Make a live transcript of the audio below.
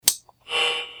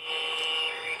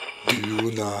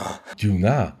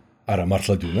დიუნა? არა,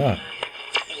 მართლა დიუნა?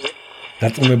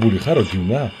 დარწმუნებული ხარო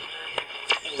დიუნა?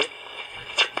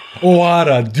 ო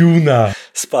არა, დიუნა.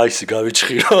 სპაისი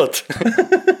გავიჩხიროთ.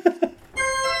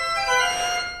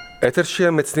 ეთერშია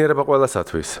მეცნიერება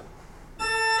ყველასათვის.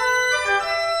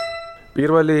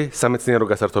 პირველი სამეცნიერო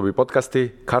გასართობი პოდკასტი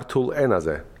ქართულ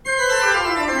ენაზე.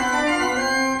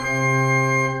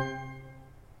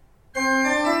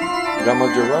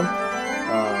 გამარჯობა.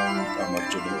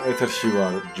 გამარჯობა. ეთერში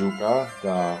ვარ ჯუკა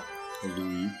და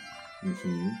ლუი.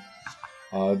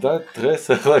 და დღეს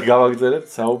ახლა გავაგზავნებთ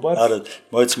საუბარს. არა,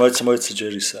 მოიცა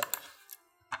ჯერ ისა.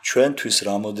 ჩვენთვის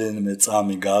რამოდენიმე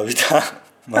წამი გავიდა,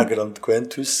 მაგრამ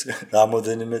თქვენთვის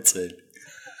რამოდენიმე წელი.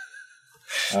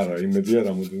 არა, იმედია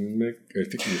რამოდენიმე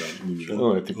ერთი კვირა.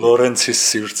 ლორენცის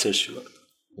სივრცეში ვარ.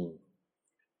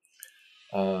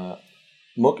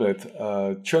 მოკლედ,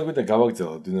 ჩვენ გვინდა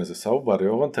გავაგზავნოთ დინაზე საუბარი,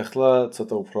 ოღონდ ახლა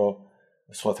ცოტა უფრო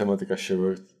სხვა თემატიკას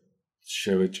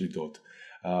შევეჭიდოთ.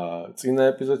 წინა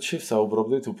ეპიზოდში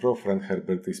საუბრობდით უფრო ფრენკ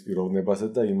ჰერბერტის პიროვნებაზე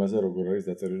და იმაზე, როგორ არის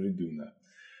დაწერილი დიუნა.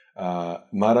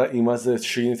 მაგრამ იმაზე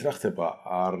შიგნით რა ხდება,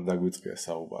 არ დაგვიწყია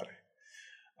საუბარი.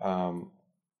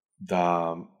 და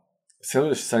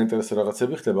სერიალში საინტერესო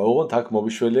რაღაცები ხდება, ოღონდ აქ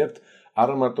მოვიშველიებთ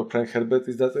არა მარტო ფრენკ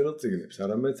ჰერბერტის დაწერილ წიგნებს,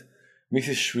 არამედ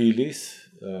მისი შვილის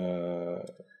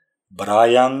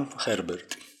ბრაიან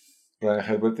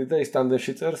ჰერბერტი და ის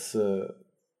ტანდემში წერს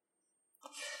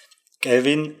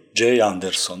კევინ ჯეი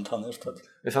ანდერსონთან ერთად.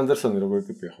 ეს ანდერსონი როგორი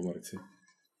ტიპია ხომ არ იცი?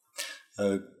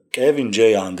 კევინ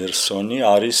ჯეი ანდერსონი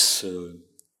არის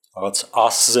რაღაც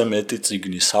 100-ზე მეტი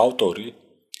წიგნის ავტორი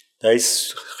და ის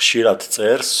ხშირად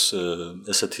წერს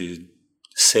ესეთი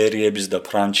სერიების და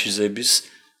ფრანჩიზების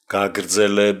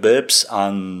გაგრძელებებს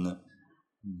ან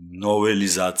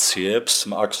ნოველიზაციებს.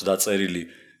 აქვს დაწერილი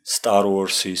Star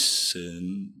Wars-ის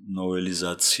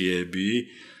ნოველიზაციები,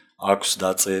 აქვს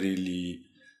დაწერილი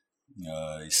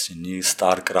ისინი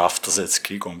StarCraft-ზეც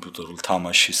კი კომპიუტერულ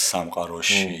თამაშის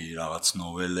სამყაროში რაღაც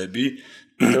ნოველები.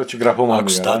 короче,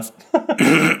 გრაფომანია.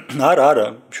 არა,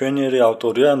 მშვენიერი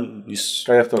ავტორია, ის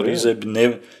პრიზები,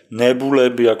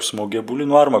 ნებულები აქვს მოგებული,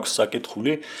 არ მაქვს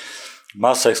საკითხული.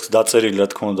 მას აქვს დაწერილი, რა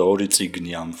თქმა უნდა, 2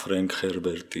 წიგნი ამ ფრენკ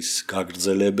ჰერბერტის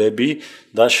გაგრძელებები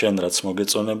და შენ რაც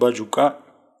მოგეწონება ჯუკა,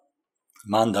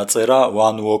 მან დაწერა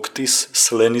One Walk-ის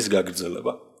სლენის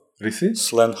გაგრძელება. რისი?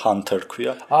 Slen Hunter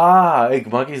ქვია. ეგ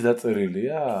მაგის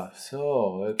დაწერილია? всё,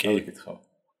 ეკითხავ.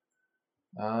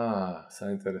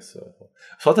 საინტერესოა.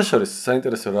 სხვათაშორის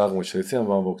საინტერესო რა აღმოჩნდა იცი ამ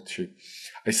One Walk-ში.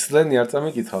 აი სლენი არ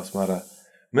წამიკითხავს, მაგრამ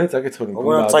მე წაკითხული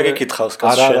მგონია. არა, წაგიკითხავს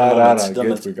კაცს შენ. არა,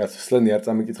 გეტყვი კაცს, სლენი არ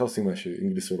წამიკითხავს იმაში,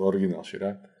 ინგლისურ ორიგინალში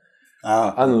რა.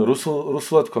 ანუ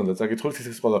რუსულად ქონდა წაკითხული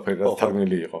თითქოს ყველაფერი რა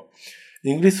თარგმნილი იყო.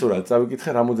 ინგლისურად წავიკითხე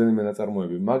რამოდენიმე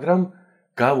ნაწარმოები, მაგრამ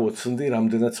გავოცნდი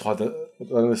რამდენად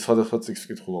სხვადასხვა წიგნს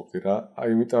ვკითხულობდი რა. აი,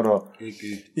 იმიტომ რომ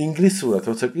ინგლისურად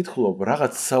როცა ვკითხულობ,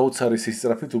 რაღაც საოცარი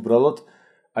სისწრაფით უბრალოდ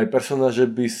აი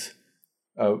პერსონაჟების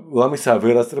ლამისა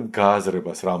ვერასწრებ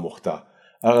გააზრებას რა მოხდა.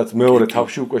 რაღაც მეორე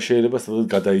თავში უკვე შეიძლება სადღაც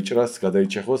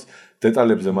გადაიჭრას,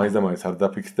 დეტალებზე მაინც და მაინც არ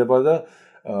დაფიქრდება და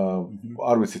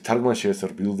არ ვიცი, თარგმანში ეს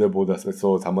რბილდებოდა,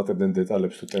 სპეციალურად ამატებდნენ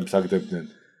დეტალებს თუ ტემპს აგდებდნენ.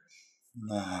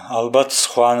 ალბათ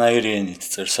სხვანაირი ენით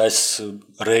წერს. ეს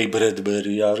რეი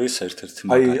ბრედბერი არის ერთ-ერთი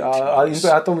მაგალითი. აი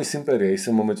ატომის იმპერია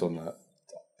ისე მომეწონა.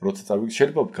 როცა წავიკითხე,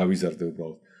 შეიძლება გავიზარდე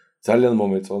უბრალოდ. ძალიან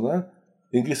მომეწონა.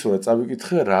 ინგლისურად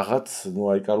წავიკითხე, რაღაც,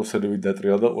 აი კარუსელები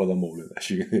დატრიალ და ყველა მოვლენა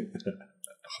შიგნით.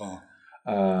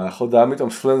 ხო და ამიტომ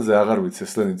სლენზე აღარ ვიცი,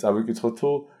 სლენი წავიკითხო თუ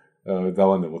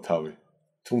დავანებო თავი.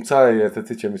 თუმცა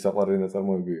ერთ-ერთი ჩემი საყვარელი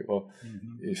ნაწარმოები იყო.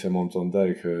 ისე მომწონდა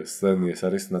იქ სლენი ეს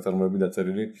არის ნაწარმოები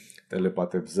დაწერილი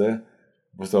ტელეპათებზე.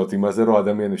 უბრალოდ იმაზე, რომ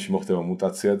ადამიანებში მოხდება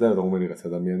მუტაცია და რომელიღაც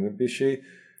ადამიანებში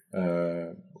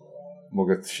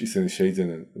მოგეთ ისინი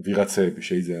შეიძენენ, ვიღაცეები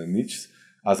შეიძენენ ნიჩს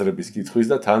აზრების კითხვის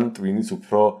და თან ტვინის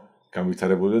უფრო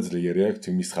განვითარებული და ძლიერი აქვს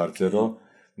იმის ხარჯზე, რომ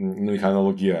იქ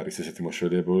ანალოგია არის ესეთი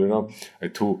მოშველიებული, რომ აი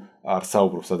თუ არ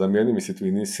საუბრობს ადამიანი, მისი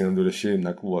ტვინი სინამდვილეში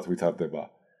ნაკლულად ვითარდება.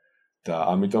 და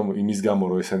ამიტომ იმის გამო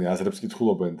რომ ესენი აზრებს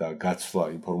კითხულობენ და გაცვლა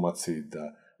ინფორმაციით და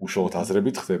უშუალოდ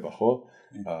აზრებით ხდება, ხო?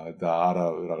 და არა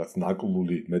რაღაც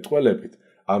ნაკლული მეტყველებით,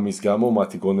 ამის გამო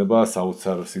მათი გონება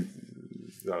საოცარ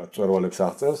რაღაც წვერვალებს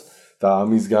აღწევს და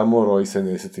ამის გამო რომ ისინი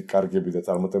ესეთი კარგები და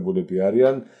წარმატებულები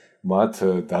არიან, მათ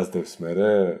დაძდებს მერე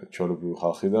ჩვეულებრივი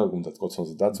ხალხი და უნდათ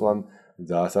კოცონზე დაწვან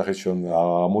და ასახით შენ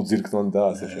ამოძირკნონ და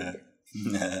ასე შემდეგ.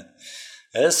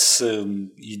 ეს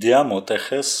იდეა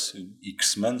მოტეხეს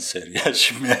X-Men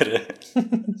სერიაში მერე.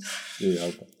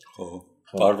 ხო,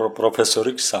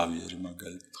 პროფესორი ქსავიერი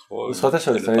მაგალითად. ხო,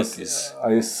 სხვათაშორის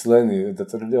აი ეს სლენი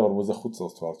დაწერილია 45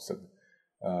 წელს თუ არ ვცდები.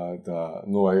 და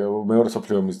ნუ აი მეორე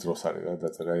სოფლიო ომის დროს არის რა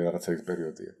დაწერა, აი რაღაცა ის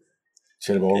პერიოდია.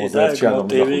 შეიძლება 50-ში ან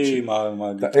 55-ში.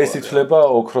 და ეს იცლება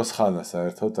ოქროს ხანა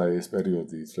საერთოდ, აი ეს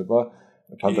პერიოდი იცლება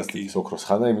ფანტასტიკის ოქროს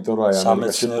ხანა, იმიტომ რომ აი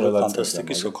ამერიკაში ყველა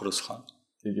ფანტასტიკის ოქროს ხანა.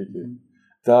 კი.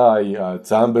 და აი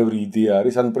ძალიან ბევრი იდეა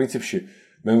არის, ან პრინციპში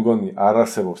მე მგონი არ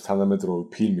არსებობს თანამედროვე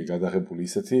ფილმი გადაღებული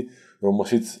ისეთი,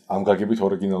 რომელშიც ამ გაგებით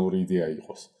ორიგინალური იდეა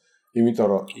იყოს. იმიტომ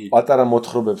რომ პატარა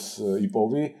მოთხრობებს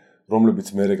იპოვი, რომლებიც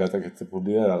მერე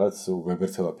გადაკეთებულია რაღაც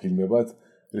ვებერთელა ფილმებად,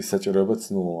 რის საჭიროებაც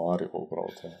არ იყო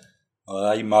უბრალოდ.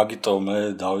 აი მაგიტომ მე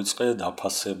დავიწყე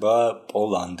დაფასება პოლ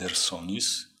ანდერსონის,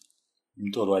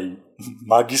 იმიტომ რომ აი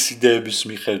მაგის იდეების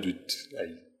მიხედვით აი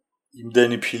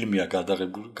იმდენი ფილმია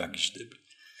გადაღებული, გაგიჟდები.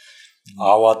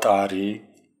 ავატარი,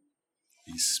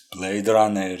 ის ბლეიდ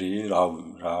რანერი,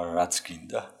 რაც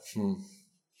გინდა.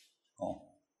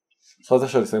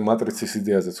 საერთოდ აი მატრიცის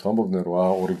იდეაზეც ხამბობდნენ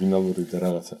რომ ორიგინალური და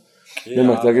რაღაცა. მე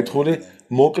მაგ დაგეთხული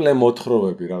მოკლე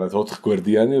მოთხრობები, რაღაც 4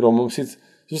 გვერდიანი, რომელშიც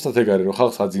ზუსტად ეგ არის რომ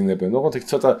ხალხს აძინებენ, ოღონდ იქ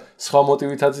ცოტა სხვა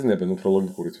მოტივით აძინებენ, უფრო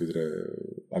ლოგიკურით ვიდრე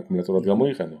აკუმულატორად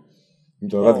გამოიყენო.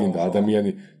 იმიტომ რომ რადგან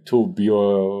ადამიანი თუ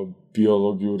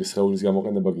ბიოლოგიური სხეულის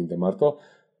გამოყენება გინდა მარტო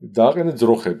დააყენე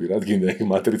ძროხები, რადგან ეგ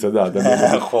მატრიცა და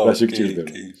ადამიანები რაში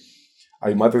გჭირდება.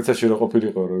 აი მატრიცაში რო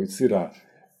ყოფილიყო, რომ იცი რა,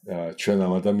 ჩვენ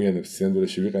ამ ადამიანებს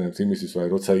სინამდვილეში ვიყენებთ იმისთვის, რომ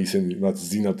როცა ისინი მათ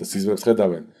ზინავთ და სიზმრებს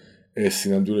ხედავენ, ეს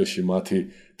სინამდვილეში მათი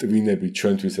ტვინები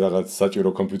ჩვენთვის რაღაც საჭირო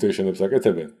კომპიუტეიშენებს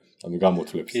აკეთებენ, ანუ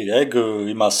გამოთვლებს. კი, ეგ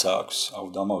იმას აქვს, აუ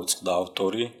დამავიწყდა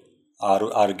ავტორი,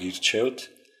 არ გირჩევთ.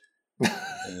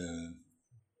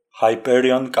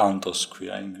 Hyperion Cantos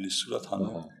ქვია ინგლისურად, ანუ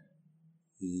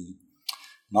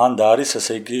მან და არის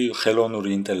ესე იგი ხელოვნური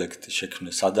ინტელექტი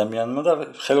შექმნეს ადამიანმა და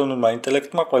ხელოვნურმა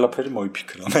ინტელექტმა ყველაფერი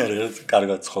მოიფიქრა. მე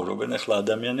კარგად ცხოვრობენ ახლა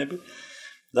ადამიანები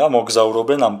და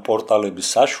მოგზაურობენ ამ პორტალების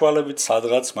საშუალებით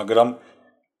სადღაც, მაგრამ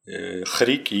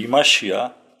ხრიკი იმაშია,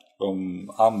 რომ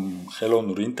ამ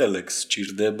ხელოვნურ ინტელექტს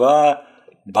ჭირდება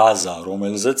ბაზა,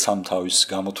 რომელზეც ამ თავის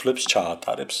გამოთვლებს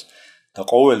ჩაატარებს. და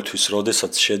ყოველთვის,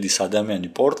 როდესაც შედის ადამიანი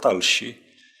პორტალში,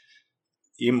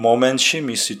 იმ მომენტში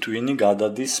მისი ტვინი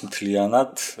გადადის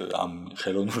მთლიანად ამ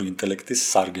ხელოვნური ინტელექტის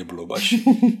სარგებლობაში.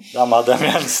 და ამ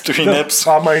ადამიანის ტვინებს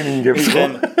მაინინგებს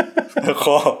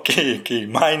ხო, კი,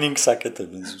 მაინინგს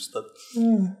აკეთებენ ზუსტად.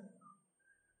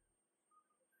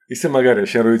 ისე მაგარია,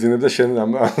 შენ რო იძინებ და შენ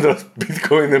ამ დროს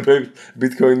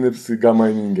ბიტკოინებს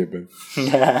გამაინინგებენ.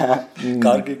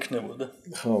 კარგი იქნებოდა.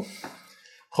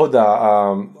 ხო და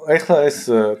ეხლა ეს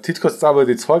თითქოს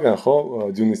წავედით სხვაგან ხო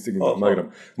ჯუნის წიგნიდან, მაგრამ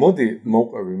მოდი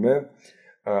მოვყვევი მე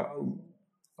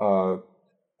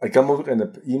აი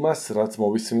გამოვიყენებ იმას, რაც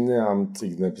მოვისმინე ამ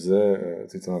წიგნებზე,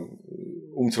 თვითონ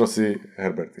უმცროსი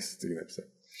ჰერბერტის წიგნებზე.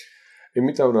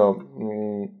 იმიტომ რომ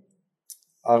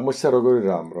აღმოჩნდა როგორი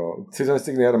რამ, რომ თვითონ ეს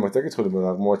წიგნი არ მაქვს დაკითხული,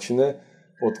 მაგრამ აღმოაჩინე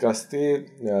პოდკასტი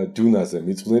დუნაზე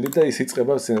მიძღვნილი და ის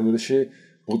იწყება სინამდვილეში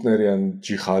ბუტლერიან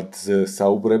ჯიჰადზე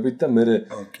საუბრებით და მე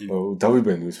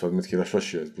დავიბენი ვისვათ მეთქი რა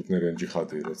შვაშია ეს ბუტლერიან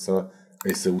ჯიჰადი, როცა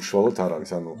ესე უშუალოდ არ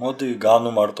არის, ანუ მოდი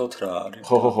განუმარტოთ რა არის.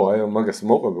 ხო, აი მაგას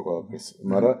მოყვები ყველაფერს,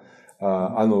 მაგრამ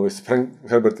ანუ ეს ფრენკ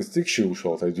ჰერბერტის წიგნში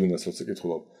უშუალოდ აი დუნას როცა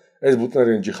კითხულობ, ეს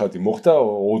ბუტლერიან ჯიჰადი მოხდა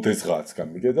ოდესღაც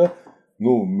გამიგე და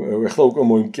ნუ ეხლა უკვე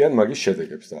მოიმკიან მაგის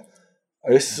შედეგებს და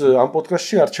ეს ამ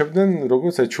პოდკასტში არჩევდნენ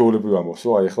როგორც აი ჩვეულებრივ ამბობს,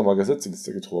 აი ეხლა მაგაზე წიგნს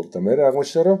კითხულობ და მე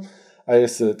აღმოჩნდა რომ აი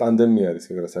ეს ტანდემი არის,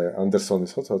 ეგრეთ აი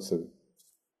ანდერსონის ხო თავისები.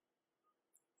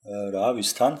 რა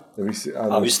ვისთან?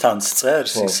 ვისთან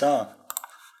წერს ისა?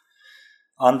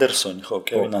 ანდერსონი ხო,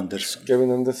 კევინ ანდერსონი. კევინ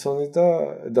ანდერსონი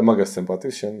და მაგას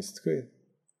სემპათიის შენ ის თქვი?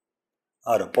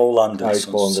 არა, პოლ ანდერსონი.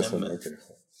 აი პოლ ანდერსონი, ოკეი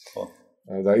ხო. ხო.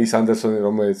 და ის ანდერსონი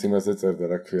რომელიც იმაზე წერდა,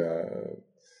 რა ქვია,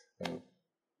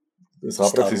 ეს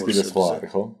აპრეცის კიდე სხვა არის,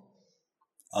 ხო?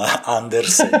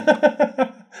 ანდერსენი.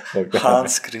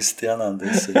 ჰანს კრისტიან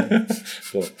ანდერსენი.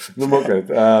 ხო. ნუ მოგეთ,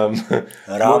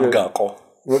 რამ გაყო.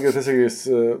 მოგეთ ესე ის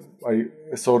აი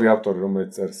ეს ორი ავტორი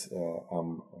რომელიც წერს ამ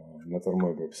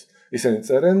ნაწარმოებებს. ისინი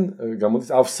წერენ,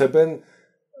 გამოდის ავსებენ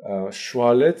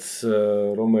შვალეთს,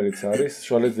 რომელიც არის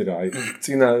შვალეთი რა, აი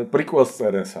წინა პრიკველს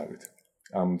წერენ სავით.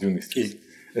 ამ დიუნისტის.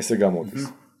 ესე გამოდის.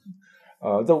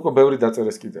 და უკვე ბევრი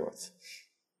დაწერეს კიდევაც.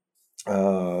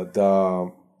 და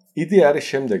იდეა არის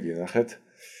შემდეგი, ნახეთ.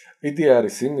 იდეა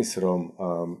არის იმის, რომ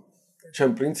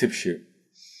ჩვენ პრინციპში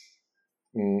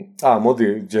მოდი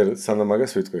ჯერ სანამ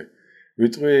მაგას ვიტყვი.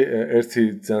 ვიტყვი ერთი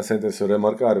ძალიან საინტერესო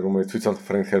რემარკა არის, რომელიც თვითონ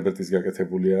ფრენკ ჰერბერტის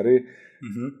გაკეთებული არის.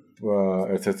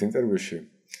 ერთ-ერთ ინტერვიუში.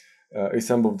 ის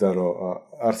ამბობდა, რომ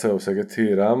არსებობს ეგეთი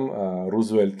რამ,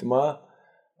 რუზველტმა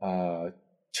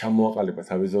ჩამოაყალიბა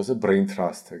თავის ძროზე brain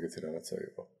trust ეგეთი რაღაცა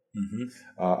იყო.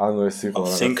 ანუ ეს იყო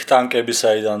think tank-ები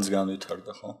საიდანაც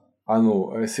განვითარდა, ხო? ანუ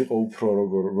ეს იყო უფრო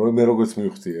მე როგორც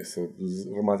მივხვდი ეს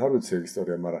მათ არ ვიცი ეს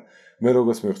ისტორია, მაგრამ მე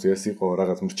როგორც მივხვდი ეს იყო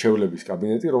რაღაც მრჩევლების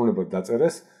კაბინეტი, რომლებად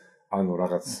დაწერეს, ანუ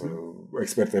რაღაც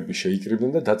ექსპერტები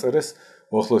შეიკრიბნენ და დაწერეს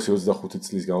უახლოესი 25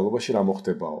 წლის განმავლობაში რა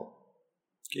მოხდებაო.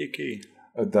 კი.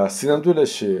 და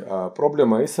სინამდვილეში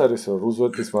პრობლემა ის არის, რომ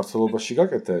რუზველტის მმართველობაში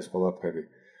გაკეთდა ეს ყველაფერი.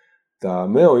 და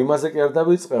მეო იმაზე კი არ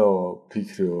დავიწყეო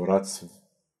ფიქრიო, რაც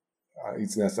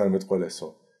იწინასწარმეტყველესო.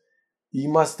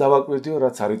 იმას დავაკვირდიო,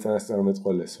 რაც არ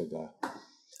იწინასწარმეტყველესო და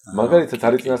მაგალითად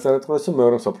არ იწინასწარმეტყველესო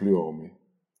მეორე მსოფლიო ომი.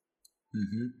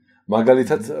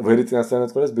 მაგალითად ვერ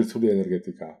იწინასწარმეტყველეს ბირთვული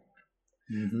ენერგეტიკა.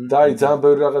 და აი ძალიან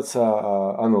ბევრი რაღაცა,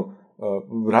 ანუ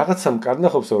რაღაცამ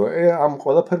კარნახობს, რომ ამ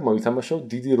ყველაფერმა ითამაშა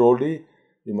დიდი როლი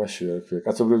იმაში, რა ქვია,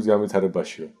 კაცობრიობის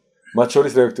განვითარებაშიო. მათ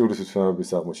შორის რეაქტიული სიჩვენების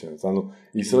აღმოჩენაც. ანუ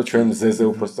ის რომ ჩვენ მზეზე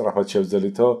უფრო სწრაფად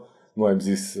შევძელითო, ну აი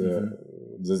მზის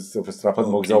უფრო სწრაფად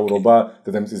მოგზაურობა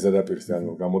დედამიწის ზედაპირზე,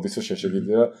 ანუ გამოდის რომ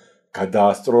შეშეგიძლია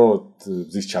გადაასწრო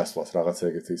მზის ჩასვლას, რაღაცა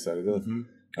ეგეთი ის არის და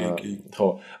ხო,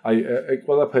 აი ეგ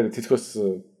ყველაფერი თითქოს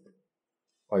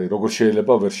აი როგორ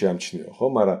შეიძლება ვერ შეამჩნიო, ხო,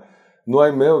 მაგრამ ну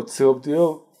აი მე ვცდილობდიო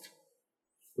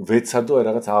ვეცადო აი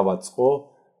რაღაც ავაწყო,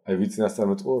 აი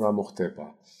ვიცინასწარმეტყველო რა მოხდება.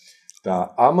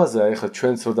 და ამაზე აი ხა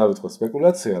ჩვენც რო დავიწყოთ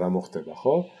სპეკულაცია რა მოხდება,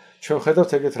 ხო? ჩვენ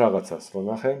ხედავთ ეგეთ რაღაცას, რომ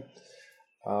ნახე.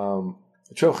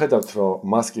 ჩვენ ხედავთ, რომ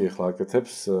მასკი ახლა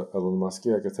აკეთებს, ელონ მასკი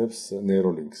აკეთებს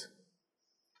ნეიროლინკს.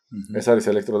 ეს არის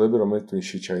ელექტროდები, რომელიც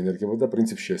ტვინში ჩაინერგება და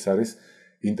პრინციპში ეს არის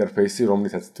ინტერფეისი,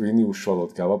 რომლითაც ტვინი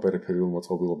უშუალოდ გავა პერიფერიულ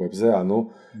მოწყობილობებზე, ანუ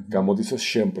გამოდის რომ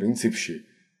შენ პრინციპში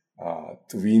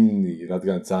ტვინი,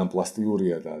 რადგან ძალიან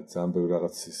პლასტიურია და ძალიან ბევრი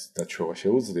რაღაცის დაჩვევა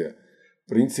შეუძლია,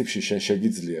 პრინციპში შენ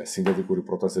შეგიძლია სინთეტიკური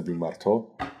პროტეზები მართო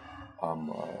ამ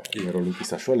ნეიროლინკის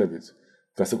საშუალებით,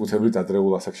 განსაკუთრებით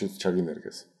ადრეულ ასაკში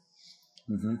ჩაგინერგეს.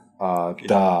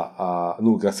 და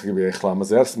ну გასაგებია ახლა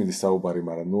ამაზე არ სმიდის საუბარი,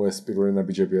 მაგრამ ну ეს პირველი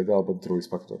ნაბიჯებია და ალბათ დროის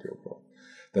ფაქტორია უბრალოდ.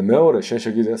 და მეორე შენ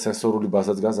შეგიძლია სენსორული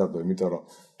ბაზაც გაზარდო, იმიტომ რომ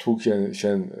თუ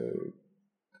შენ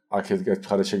აქეთ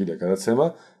გახარეთ შეგიძლია გადაცემა,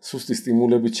 სუსტი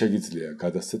სტიმულებით შეგიძლია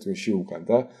გადასცე ტვინში უკან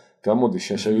და გამოდის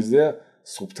შენ შეგიძლია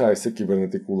სუფთა ესე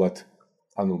კიბერნეტიკულად,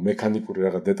 ანუ მექანიკური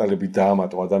რაღაც დეტალები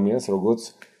დაამატო ადამიანს, როგორც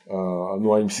ну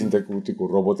აი იმ სინთეტიკურ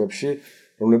რობოტებში,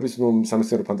 რომლებიც ну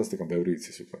სამეცნიერო ფანტასტიკა ბევრი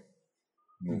იცის უკვე.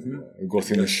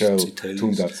 გორსინა შელ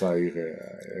თუნდაც აიღე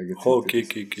ეგეთი. ხო,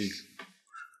 კი.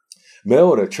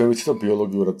 მეორე, ჩვენ ვიცით რომ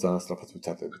ბიოლოგიურად ძალიან სწრაფად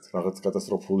ვითარდებით. რაღაც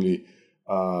კატასტროფული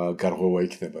გარღვევა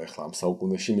იქნება ახლა ამ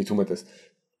საუკუნეში, მით უმეტეს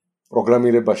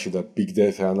პროგრამირებაში და big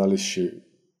data ანალიზში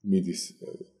მიდის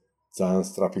ძალიან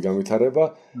სწრაფი განვითარება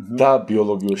და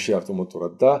ბიოლოგიაში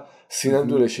ავტომატურად და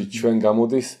სინამდვილეში ჩვენ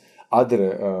გამოდის ადრე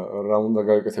რა უნდა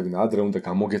გავაკეთებინა, ადრე უნდა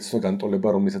გამოგეცნო განტოლება,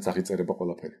 რომლითაც აღიწერება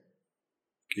ყველაფერი.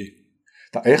 კი.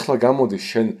 და ეხლა გამოდის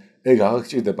შენ ეგ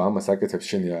აღგჭირდება ამას აკეთებს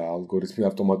შენი ალგორითმი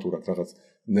ავტომატურად რაღაც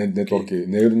ნეტვორკი,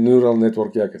 neural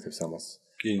network-ი აკეთებს ამას.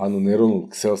 ანუ ნეირონულ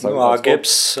ქსელს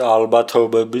აგებს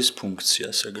ალბათობების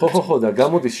ფუნქციას ეგრეთ. ხო და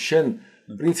გამოდის შენ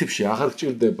პრინციპში აღარ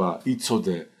გჭირდება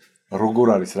იცოდე როგორ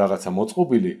არის რაღაცა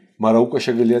მოწყობილი, მაგრამ უკვე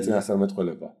შეგიძლია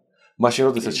წინასწარმეტყველება. მაშინ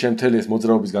როდესაც შენ მთელი ეს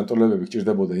მოძრაობის განტოლებები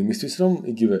გჭირდებოდა იმისთვის, რომ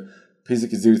იგივე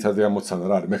ფიზიკის ძირითადი ამოცანა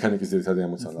რა არის, მექანიკის ძირითადი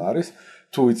ამოცანა არის,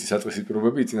 თუ იცი საწყისი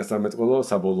პირობები, წინასწარმეტყველო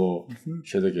საბოლოო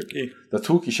შედეგები. და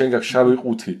თუ კი შენ გაქვს შავი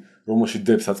ყუთი, რომელშიც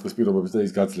დებს საწყის პირობებს და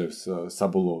ის გაძლევს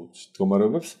საბოლოო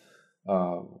მდგომარეობებს,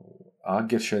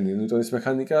 აგერ შენი ნიუტონის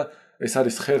მექანიკა, ეს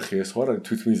არის ხერხი, ეს ხო არ არის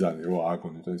თვითმიზანი, რომ ააგო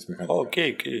ნიუტონის მექანიკა. ხო,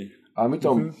 კი.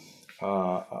 ამიტომ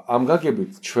ამ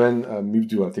გაგებით ჩვენ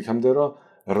მივდივართ იქამდე, რომ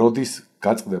როდის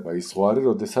გაწყდება ის ზღვარი,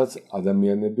 როდესაც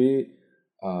ადამიანები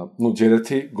ну ჯერ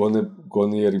ერთი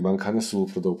გონიერი მანქანა სულ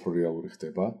უფრო და უფრო რეალური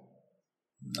ხდება.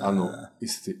 ანუ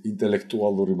ის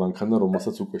ინტელექტუალური მანქანა,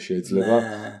 რომელსაც უკვე შეიძლება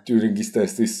ტიურინგის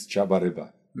ტესტის ჩაბარება.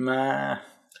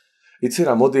 იცი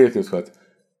რა, მოდი ეგრე ვთქვათ.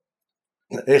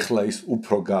 ეხლა ის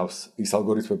უფრო გავს ის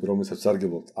ალგორითმები, რომელსაც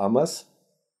სარგებლობთ ამას,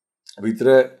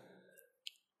 ვიდრე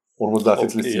 50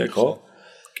 წლის წინ, ხო?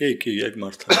 კი, ეგ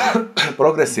მართლა.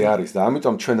 პროგრესი არის და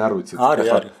ამიტომ ჩვენ არ ვიცით.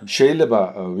 შეიძლება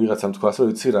ვიღაცამ თქვას, რომ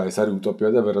იცი რა, ეს არის утоპია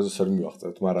და ვერაზოს არ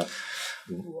მივახწევთ, მაგრამ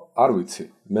არ ვიცი.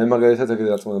 მე მაგალითად ეგრე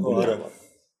დარწმუნებული ვარ.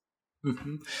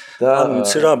 და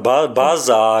იცი რა,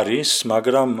 ბაზა არის,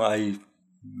 მაგრამ აი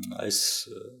ეს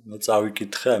მე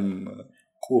წავიკითხე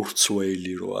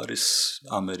კურცვეილი რო არის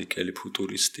ამერიკელი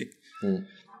ფუტურისტი.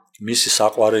 მისი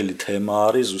საყვარელი თემა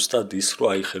არის ზუსტად ის, რომ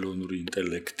აი ხელოვნური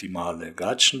ინტელექტი მალე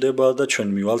გაჩნდება და ჩვენ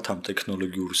მივალთ ამ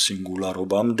ტექნოლოგიურ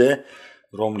სინგულარობამდე,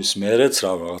 რომლის მერეც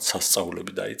რაღაც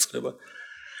სასწაულები დაიწყება.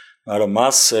 მაგრამ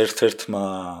მას ერთ-ერთმა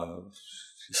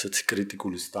ესეთი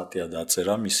კრიტიკული სტატია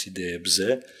დაწერა მის იდეებზე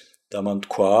და მან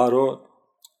თქვა, რომ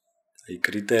აი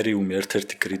კრიტერიუმი,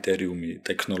 ერთ-ერთი კრიტერიუმი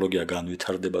ტექნოლოგია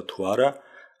განვითარდება თუ არა,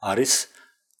 არის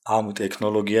ამ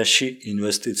ტექნოლოგიაში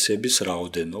ინვესტიციების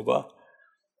რაოდენობა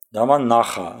და მან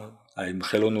ნახა აი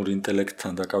ხელოვნურ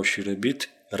ინტელექტთან დაკავშირებით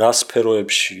რა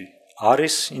სფეროებში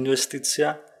არის ინვესტიცია,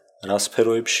 რა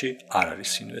სფეროებში არ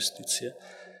არის ინვესტიცია.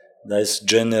 და ეს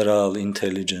general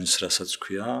intelligence რასაც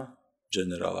ქვია,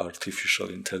 general artificial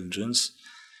intelligence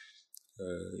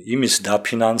იმის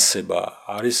დაფინანსება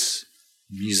არის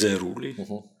მიზერული.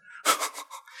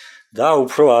 და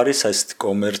უფრო არის ეს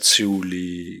კომერციული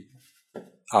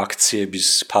აქციების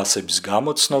ფასების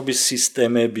გამოცნობის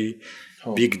სისტემები,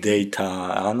 big data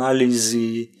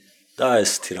ანალიზი და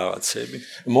ესეთი რაღაცები.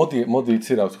 მოდი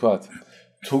იცი რა ვთქვათ.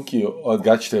 თუ კი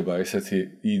გაჩნდება ესეთი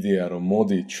იდეა რომ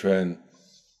მოდი ჩვენ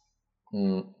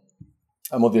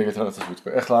მოდი ეგეთ რაღაცას ვიტყვი.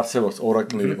 ეხლა არსებობს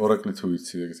Oracle თუ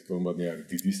იცი ეგეთი კომპანია არის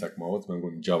დიდი საკმაოდ, მე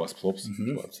მგონი Java-ს ფლობს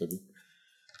ვარცები.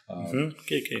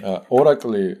 კი.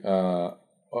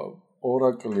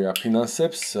 Oracle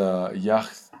აფინანსებს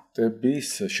იახტების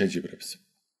შეჯიბრებს.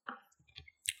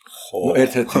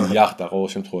 ერთ-ერთი იახტა ყოველ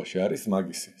შემთხვევაში არის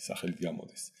მაგისი სახელით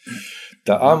გამოდის.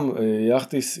 და ამ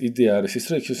იახტის იდეა არის ის,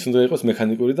 რომ ის უნდა იყოს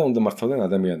მექანიკური და უნდა მართავდნენ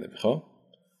ადამიანები, ხო?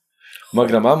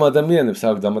 მაგრამ ამ ადამიანებს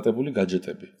აქვს დამატებული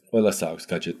гаджеტები. ყველას აქვს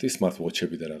гаджеტი,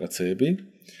 smartwatch-ები და რაღაცეები.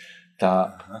 და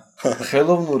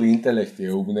ხელოვნური ინტელექტი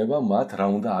ეუბნება მათ რა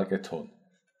უნდა აკეთონ.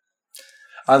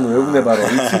 ანუ ეუბნება რომ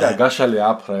იცი და გაშალე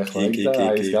აფრა ეხლა იქ და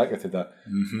აი ეს გააკეთე და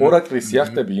Oracle-ის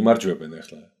იახტები იმარჯვებენ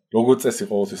ეხლა. როგორც წესი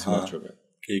ყოველთვის იმარჯვებენ.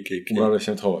 კი. უმრავლეს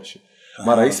შემთხვევაში.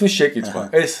 მაგრამ ისმის შეკითხვა,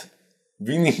 ეს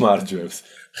ვინ იმარჯვებს?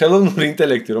 ხელოვნური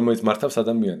ინტელექტი, რომელიც მართავს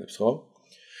ადამიანებს, ხო?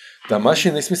 და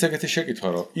მაშინ ისმის ეგეთი შეკითხვა,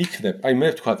 რომ იქნებ, აი მე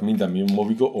ვთქვათ, მინდა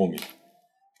მოვიგო ომი.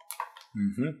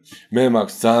 მე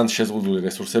მაქვს ძალიან შეზღუდული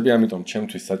რესურსები, ამიტომ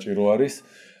ჩემთვის საჭირო არის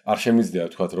არ შემიძლია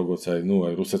ვთქვათ, როგორც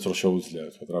აი რუსეთს რო შეუძლია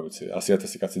ვთქვათ, რა ვიცი,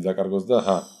 100,000 კაცი დაკარგოს და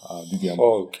დიდი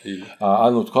ამბავი.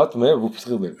 ანუ ვთქვათ, მე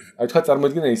ვუფრთხილდები. აი ვთქვათ,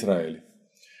 წარმოიდგინე ისრაელი.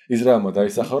 ისრაელმა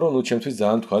დაისახა, რომ ჩემთვის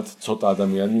ძალიან ვთქვათ, ცოტა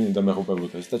ადამიანი უნდა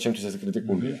მეღუპებოდეს და ჩემთვის ეს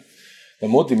კრიტიკულია. და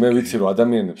მოდი მე ვიცი, რომ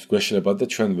ადამიანებს გვეშლება და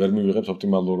ჩვენ ვერ მივიღებთ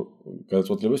ოპტიმალურ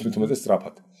გადაწყვეტილებას, მით უმეტეს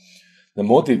სწრაფად. და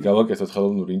მოდი გავაკეთოთ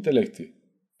ხელოვნური ინტელექტი,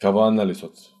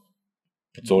 გავაანალიზოთ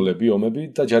ბრძოლები, ომები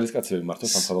და ჯარისკაცები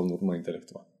მართოს ამ ხელოვნურმა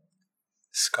ინტელექტმა.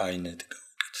 Skynet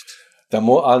გავაკეთეთ. და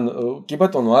კი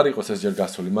ბატონო არ იყოს ეს ჯერ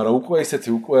გასული, მაგრამ უკვე ისეთი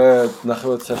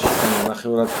ნახევრად საშიშნო,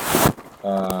 ნახევრად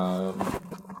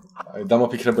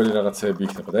დამაფიქრებელი რაღაცეები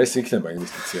იქნება და ეს იქნება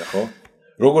ინვესტიცია, ხო?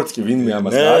 როგორც კი ვინმე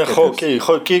ამას გააკეთებს.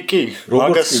 ხო, კი.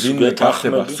 როგორც კი ვინმე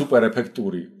გახდება სუპერ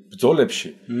ეფექტური ბრძოლებში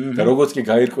და როგორც კი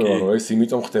გაირკვევა, რომ ეს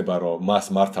იმიტომ ხდება, რომ მას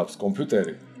მართავს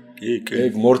კომპიუტერი. კი.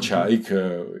 ეგ მორჩა, იქ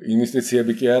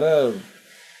ინვესტიციები კი არა,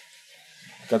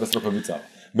 კატასტროფები წავა.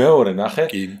 მეორე ნახე,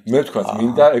 მე ვთქვათ,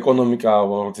 მინდა ეკონომიკა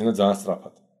აღორძინა ძალიან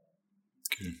სწრაფად.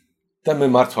 კი. და მე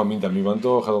მართვა მინდა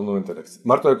მივანდო ხელოვნურ ინტელექტს.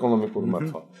 მარტო ეკონომიკური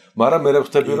მართვა. მაგრამ მე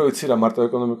ვხვდები, რომ იცი რა, მარტო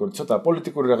ეკონომიკური, ცოტა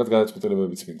პოლიტიკური რაღაც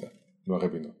გადაწყვეტილებებიც მინდა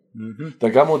მაღებინო. და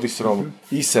გამოდის, რომ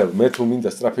ისევ მე თუ მინდა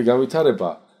სწრაფი განვითარება,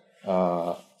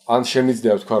 ან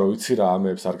შემიძლია ვთქვა, რომ იცი რა,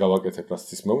 ამებს არ გავაკეთებ რაც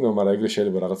ის მეუბნება, მაგრამ ეგრე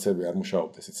შეიძლება რაღაცები არ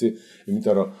მუშაობდეს, იცი?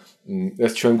 იმიტომ რომ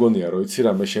ეს ჩვენ გონია, რომ იცი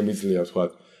რა, მე შემიძლია ვთქვა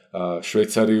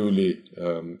შვეიცარიული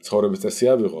ცხოვრების წესი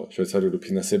ავიღო, შვეიცარიული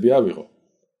ფინანსები ავიღო.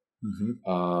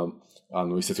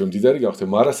 ანუ ისეთი მდიდარი გავხდე,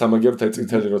 მაგრამ სამაგიეროდ აი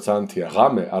წითელი როცა ანთია,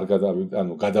 ღამე არ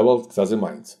გადავალ გზაზე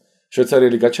მაინც.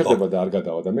 შვეიცარიელი გაჩერდება და არ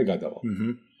გადავა და მე გადავალ.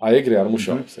 აი ეგრე არ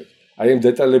მუშაობს ეგ. აი ამ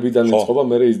დეტალებიდან იწყება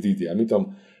მე ის დიდი, ამიტომ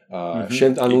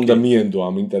შენ ან უნდა მიენდო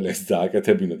ამ ინტელექტს და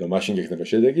აკეთებინო და მაშინ გექნება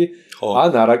შედეგი,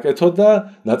 ან არ აკეთო და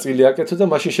ნაწილი აკეთო და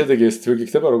მაშინ შედეგი ეს თვე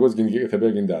გექნება, როგორც გინდა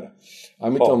გინდა არა.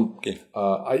 ამიტომ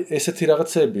აი ესეთი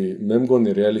რაღაცები მე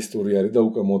მგონი რეალისტური არის და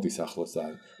უკვე მოდის ახლოს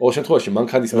ძალიან. ყოველ შემთხვევაში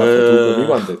მანქანის მართვა უკვე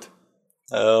მივანდეთ.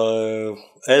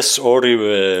 ეს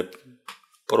ორივე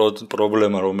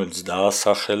პრობლემა, რომელიც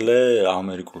დაასახელე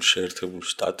ამერიკულ შეერთებულ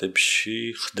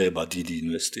შტატებში ხდება დიდი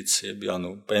ინვესტიციები, ანუ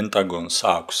პენტაგონს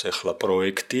აქვს ახლა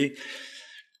პროექტი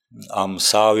ამ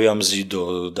საავიამზიდო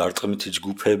დარტყმითი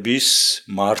ჯგუფების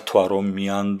მართვა რომ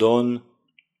მიანდონ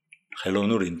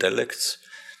ხელოვნურ ინტელექტს.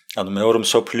 ანუ მეორე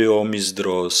მსოფლიო ომის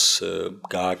დროს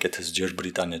გააკეთეს ჯერ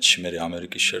ბრიტანეთში, მე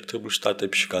ამერიკის შეერთებულ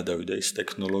შტატებში გადავიდა ის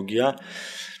ტექნოლოგია,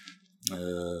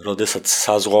 როდესაც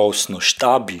საზღვაოსნო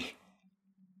შტაბი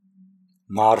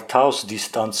მართავს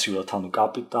დისტანციურად, ანუ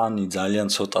კაპიტანი ძალიან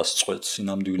ცოტას წვეთს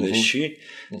სინამდვილეში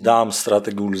და ამ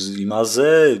სტრატეგიულ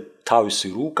იმაზე თავისი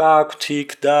რუკა აქვს იქ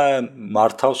და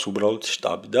მართავს უბრალოდ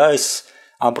შტაბი და ეს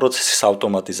ამ პროცესის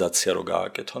ავტომატიზაცია რო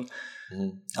გააკეთონ.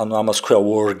 ანუ ამას ქვია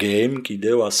war game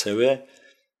კიდევ ასევე,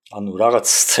 ანუ რაღაც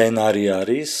სცენარი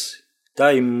არის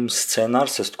და იმ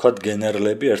სცენარს ეს თქვა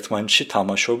გენერლები ერთმანეთში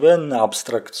თამაშობენ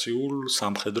აბსტრაქციულ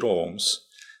სამხედრო ომს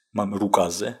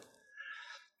რუკაზე.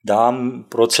 და ამ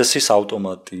პროცესის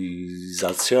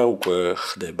ავტომატიზაცია უკვე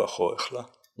ხდება ხო ახლა.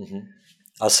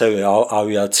 ასევე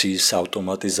ავიაციის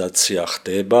ავტომატიზაცია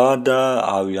ხდება და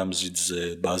ავიამზიდზე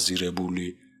ბაზირებული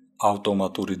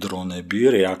ავტომატური დრონები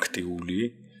რეაქტიული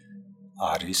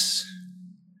არის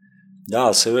და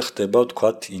ასევე ხდება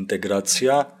თქვათ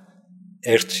ინტეგრაცია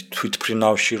ერთ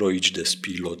თვითფრინავში რო იჯდეს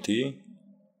პილოტი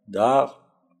და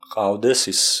ყავდეს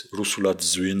ის რუსულად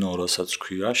звено, რასაც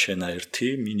ქვია, შენაერთი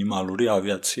მინიმალური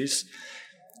ავიაციის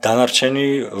დანარჩენი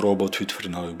რობოტ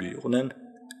თვითფრინავები იყვნენ.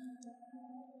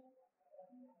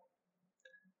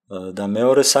 და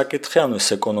მეორე საკითხი, ანუ ეს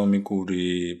ეკონომიკური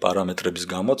პარამეტრების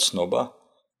გამოცნობა,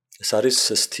 ეს არის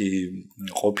ესეთი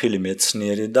ყოფილი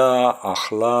მეცნიერი და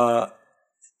ახლა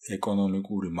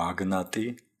ეკონომიკური მაგნატი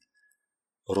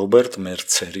რობერტ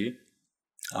მერცერი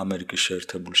ამერიკის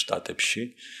შეერთებულ შტატებში.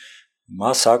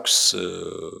 მას აქვს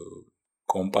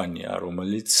კომპანია,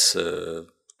 რომელიც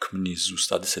ქმნის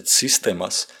ზუსტად ესეთ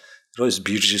სისტემას, რომ ეს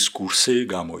ბირჟის კურსი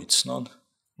გამოიცნონ.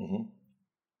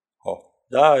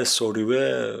 და ეს ორივე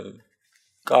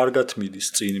კარგად მიდის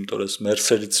წინ, იმიტომ რომ ეს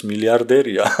მერცერიც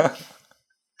მილიარდერია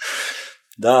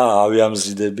და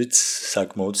ავიამზიდებით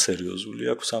საკმაოდ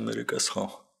სერიოზული აქვს ამერიკას, ხო?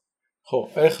 ხო,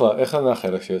 ეხლა ნახე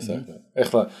რა შეესახება.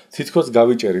 ეხლა თითქოს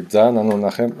გავიჭერით ძალიან, ანუ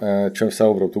ნახე, ჩვენ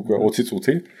საუბრობთ უკვე 20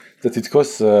 წუთი და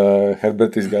თითქოს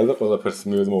ჰერბერტის გარდა ყველაფერს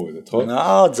მივედმოვედეთ, ხო?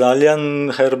 ძალიან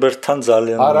ჰერბერტთან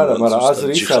ძალიან. არა, მაგრამ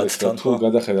აზრი ის არის, რომ თუ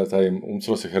გადახედათ აი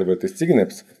უმცროსი ჰერბერტის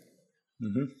წიგნებს,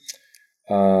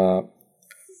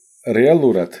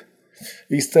 რეალურად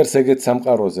ისტერს ეგეთ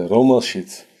სამყაროზე, რომელშიც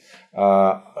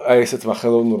აი ესეთმა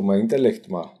ხელოვნურმა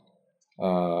ინტელექტმა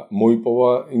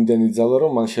მოიპოვა იმდენი ძალა,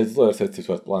 რომ მან შეძლო ერთ-ერთი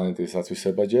თქვათ პლანეტის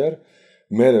ათვისება ჯერ,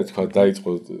 მერე თქვათ დაიწყო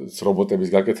რობოტების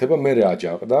გაკეთება, მერე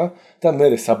აჯანყდა და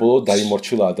მერე საბოლოოდ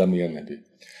დაიმორჩილა ადამიანები.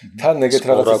 თან ეგეთ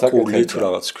რაღაცას აკეთებდა.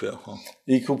 რაღაც ქვია, ხო?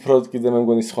 იქ უფრო კიდე მე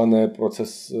მგონი სხვანაირ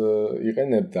პროცესს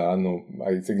იყენებდა, ანუ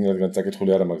აი წიგნებიდან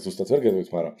წაკითხული არა მაქვს ზუსტად ვერ გეტყვით,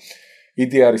 მაგრამ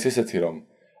იდეა არის ესეთი, რომ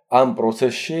ამ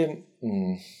პროცესში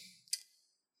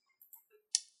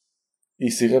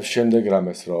ის იღებს შემდეგ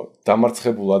რამეს, რომ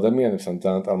დამარცხებულ ადამიანებს, ან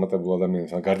დანატარმატებულ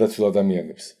ადამიანებს, ან გარდაცვლილ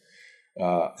ადამიანებს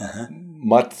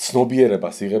მათ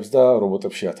ცნობიერებას იღებს და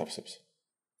რობოტებში ათავსებს.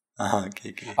 კი.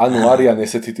 ანუ არიან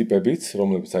ესეთი ტიპებიც,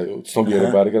 რომლებიც აი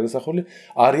ცნობიერება არის გადასახული,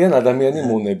 არიან ადამიანი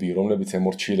მონები, რომლებიც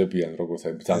ემორჩილებიან როგორც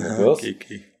აი ბრძანებელს,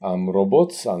 ამ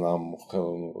რობოტს, ან ამ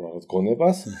რაღაც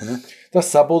გონებას და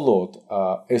საბოლოოდ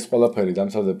ეს ყველაფერი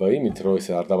დამთავრდება იმით, რომ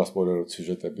ესე არ დავასპოილეროთ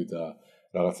სიუჟეტები და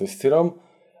რაღაც ესეთი, რომ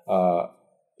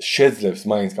შეძლებს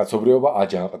მაინც კაცობრიობა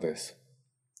აჯანყდეს.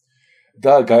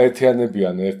 და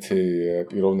გაერთიანებიან ერთი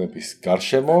პიროვნების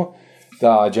გარშემო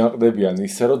და აჯანყდებიან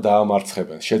ისე, რომ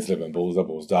დაამარცხებენ, შეძლებენ ბოლოს და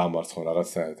ბოლოს დაამარცხონ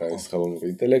რაღაცნაირად ეს ხელოვნური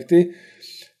ინტელექტი,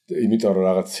 იმიტომ რომ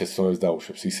რაღაც შეცდომებს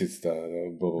დაუშვებს ისიც და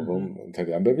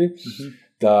მთელი ამბები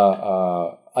და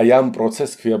აი ამ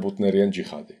პროცესს ქვია ბუტლერიან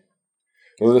ჯიჰადი.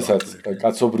 როდესაც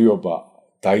კაცობრიობა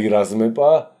დაირაზმება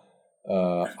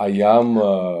აი ამ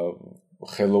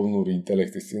ხელოვნური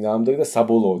ინტელექტის წინააღმდეგ და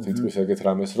საბოლოოდ იწვის ეგეთ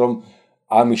რამეს, რომ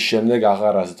ამის შემდეგ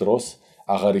აღარასდროს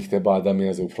აღარ იქნება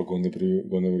ადამიანზე უფრო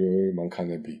გონებრივი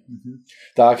მანქანები.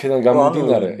 და აქედან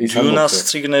გამომდინარე, ის დიუნას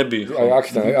წიგნები. აი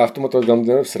აქედან ავტომატურად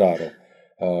გამომდინარეობს რა, რომ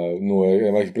ნუ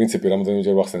აი პრინციპი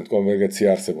რამოდენიმეჯერ ვახსენეთ, კონვერგენცია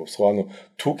არსებობს, ხო? ანუ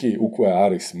თუ კი უკვე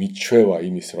არის მიჩვევა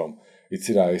იმის, რომ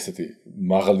იცი რა, ესეთი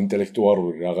მაღალ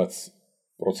ინტელექტუალური რაღაც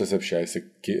პროცესებში აი ესე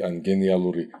ან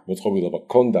გენიალური მოწყობილობა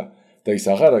გქონდა და ის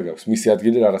აღარ აგავს, მისი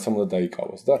ადგილი რაღაცამ უნდა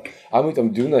დაიკავოს და ამიტომ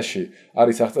დიუნაში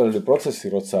არის აღწერილი პროცესი,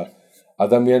 როცა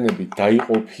ადამიანები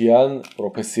დაიყოფიან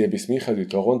პროფესიების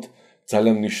მიხედვით, ოღონდ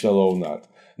ძალიან მნიშვნელოვნად.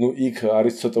 ნუ იქ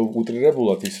არის ცოტა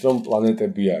უტრირებულად ის, რომ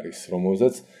პლანეტები არის,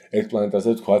 რომელზეც ერთ პლანეტაზე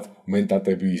ვთქვათ,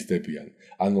 მენტატები იზრდებიან.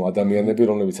 ანუ ადამიანები,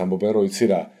 რომლებიც ამბობენ, რომ იცი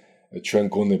რა, ჩვენ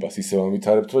გონებას ისევ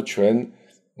ამვითარებთ, რომ ჩვენ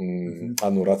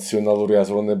ანუ რაციონალური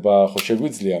აზროვნება ხო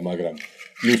შეგვიძლია, მაგრამ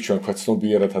ის ჩვენ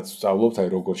ქვეცნობიერათაც ვსწავლობთ, აი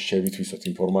როგორ შევითვისოთ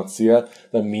ინფორმაცია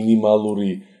და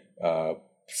მინიმალური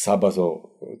საბაზო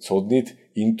ცოდნით,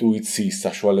 ინტუიციის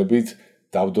საშუალებით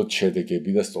დავდოთ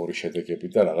შედეგები და სწორი შედეგები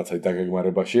და რაღაცა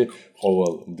დაგეგმარებაში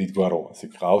ყოველ დიდგვაროვანს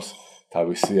იქ ყავს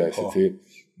თავისი აი ესეთი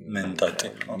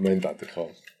მენტატი, ხო.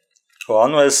 ხო,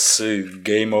 ანუ ეს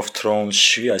Game of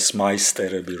Thrones-ში ეს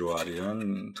მაისტერები რო არიან,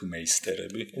 თუ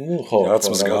მეისტერები. ხო, რაც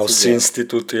მსგავსი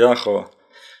ინსტიტუტია, ხო.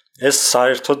 ეს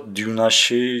საერთოდ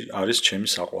დიუნაში არის ჩემი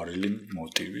საყვარელი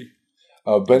მოტივი.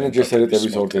 ბენე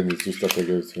ჯესერიტების ორდენი ზუსტად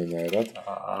ეგრევე ვინაერად.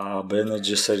 ბენე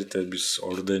ჯესერიტების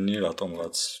ორდენი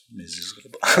რატომღაც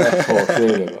მიზიზღება. ხო,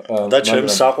 შეიძლება. და ჩემი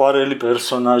საყვარელი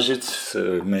პერსონაჟიც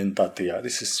მენტატი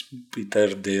არის ის პიტერ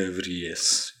დე ვრიეს,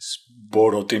 ის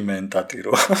ბოროტი მენტატი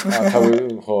რო. თავი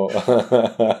ხო.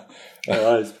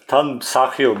 აი თან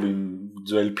მსახიობი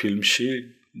ძველ ფილმში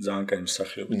ძალიან კაი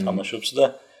მსახიობი თამაშობს და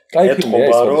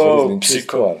ეთყობა რომ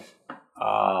ფსიქო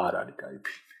არ არის კაი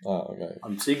ფილმი. კაი.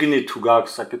 ან წიგნი თუ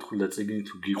გაქვს საკითხი და წიგნი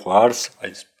თუ გიყვარს, აი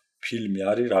ეს ფილმი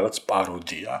არის რაღაც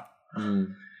პაროდია.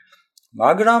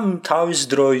 მაგრამ თავის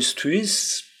დროისთვის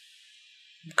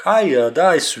კაია და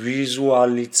ეს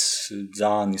ვიზუალიც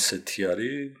ძალიან ისეთი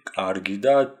არის, კარგი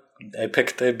და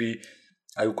ეფექტები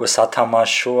აი უკვე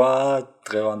სათამაშოა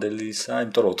დღევანდელი ისა,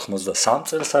 იმიტომ რომ 93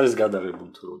 წელს არის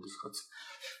გადაღებული თუ როდესღაც.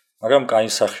 მაგრამ კაი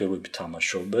მსახიობები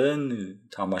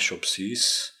თამაშობს ის.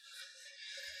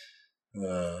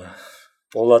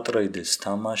 პოლატრეიდეს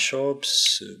თამაშობს,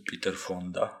 პიტერ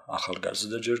ფონდა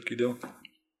ახალგაზრდა ჯერ კიდევ.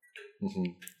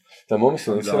 და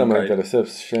მომისმენ ისე რა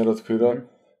მაინტერესებს, შენ რო თქვი რომ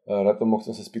რატომ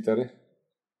მოხდეს ეს პიტერი?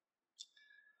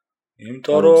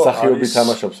 იმიტომ რომ მსახიობი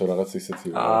თამაშობს რაღაც ისეთი.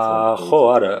 ხო,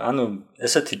 არა, ანუ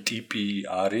ესეთი ტიპი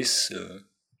არის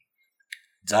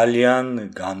ძალიან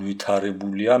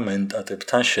განვითარებულია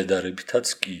მენტალებთან შედარებითაც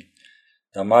კი.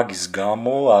 და მაგის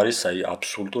გამო არის აი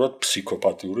აბსოლუტურად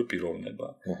ფსიქოპათიური პიროვნება.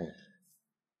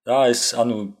 და ეს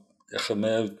ანუ ეხლა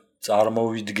მე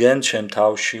წარმოვიდგენ ჩემ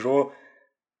თავში რომ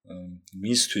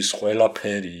მისთვის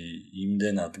ყველაფერი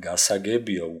იმდენად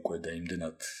გასაგებია უკვე და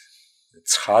იმდენად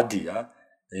ცხადია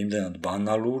და იმდენად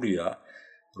ბანალურია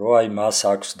რომ აი მას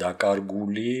აქვს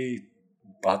დაკარგული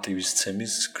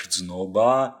პატივისცემის გრძნობა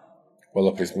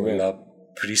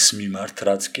ყველაფრის მიმართ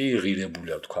რაც კი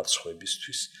ღირებულია თქვა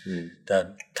სხვებისთვის და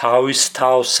თავის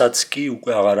თავსაც კი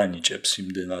უკვე აღარ ანიჭებს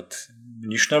იმდენად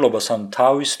ნიშნულობას ან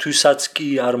თავისთვისაც კი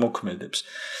არ მოქმედებს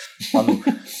ანუ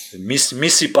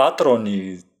მისი პატრონი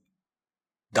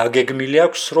დაგეგმილი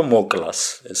აქვს რომ მოკლას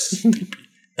ეს ტიპი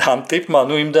ამ ტიპმა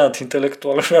ნუ იმდანად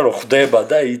ინტელექტუალურია რომ ხდება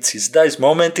და იცის და ის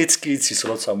მომენტიც კი იცის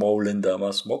როცა მოვლენ და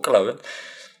მას მოკლავენ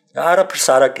არაფერს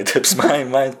არ აკეთებს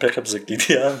მაინც ფეხებზე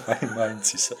კიდია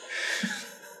მაინც ისა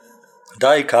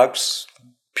და იქ აქვს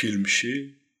ფილმში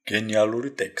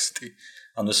გენიალური ტექსტი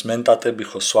ანუ ეს მენტატები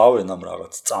ხო სვავენ ამ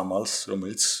რაღაც წამალს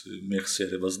რომელიც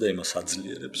მეხსიერებას და იმას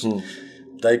აძლიერებს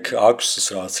და იქ აქვს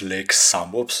რაღაც ლექს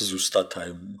ამბობს ზუსტად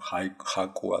აი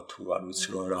ხაკუა თუ არ ვიცი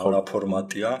რა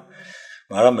ფორმატია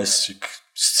მაგრამ ეს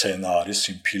სცენა არის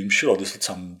იმ ფილმში როდესაც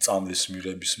ამ წამლის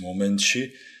მიღების მომენტში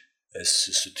ეს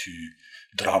ესეთი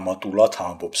დრამატულად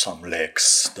ამბობს ამ ლექს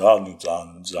და ნუ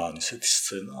ძალიან ისეთი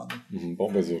სცენა ანუ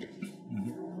პომპეზური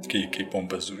კი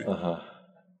პომპეზური აჰა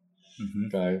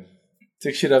კაი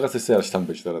ციგში რაღაც ესე არის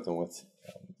თამბეჭდა რატომაც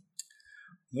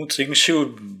ნუ ციგში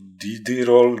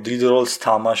დიდი როლს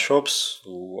თამაშობს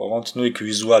ამათ ნუ იქ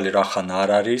ვიზუალი რახან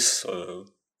არ არის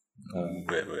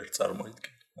ვერ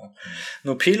წარმოიდგენ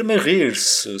ნუ ფილმი ღირს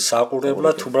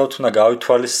საყურებლად უბრალოდ უნდა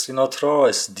გავითვალისწინოთ რომ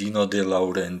ეს დინო დე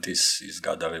ლაურენტის ის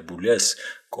გადაღებულია ეს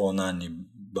კონანი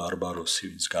ბარბაროსი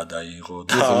ვინც გადაიღო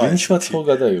და ლინჩმაც ხო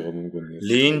გადაიღო მე მგონია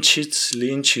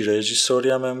ლინჩი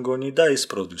რეჟისორია მე მგონი და ის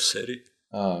პროდიუსერი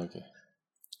ოკეი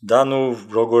და ნუ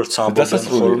როგორც ამბობენ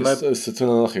ხოლმე ეს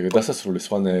თუნა ნახე დასასრული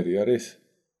სხვანაირი არის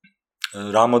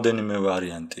რამოდენიმე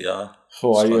ვარიანტია ხო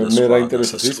აი მე რა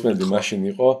ინტერესებს ისმენდი მაშინ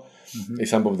იყო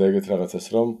ის ამბობდა ეგეთ რაღაცას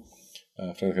რომ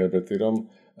ფრენკ ჰერბერტი რომ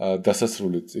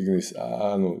დასასრული წიგნის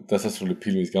ანუ დასასრული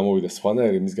ფილმის გამოვიდა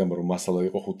სხვანაირი მის გამო რომ მასალა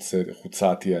იყო 5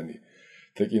 საათიანი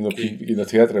და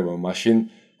კინოთეატრებმა მაშინ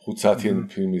 5 საათიანი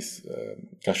ფილმის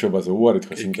გაშვებაზე უარი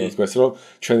თქვეს იმიტომ რომ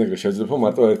ჩვენ ეგრე შევძლებო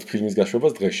მარტო ერთ ფილმის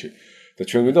გაშვებას დღეში და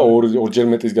ჩვენ გვინდა ორჯერ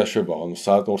მეტის გაშვება ანუ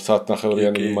 2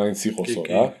 საათნახევრიანი მაინც იყოსო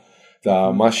რა და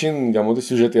მაშინ გამოდის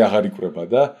სიუჟეტი აღარ იკვრება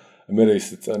და მე ის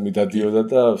მიდადიოდა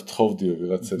და ვთხოვდიო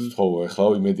ვიღაცებს ვთხოვო ეხლა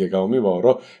იმედია გამომივაო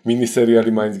რომ მინი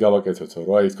სერიალი მაინც გავაკეთოთო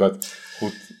რა აი თქვა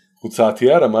 5 საათი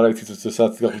არა მაგრამ იცით 2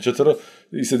 საათი გავხუჩეთო რომ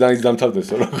ისე დაინც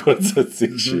დამთავრდესო როგორც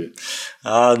ციგში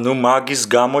ნუ მაგის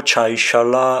გამო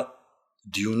ჩაიშალა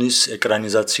დიუნის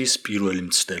ეკრანიზაციის პირველი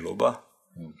მცდელობა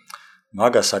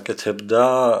მაგას აკეთებდა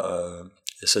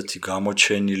ესეთი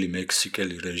გამოჩენილი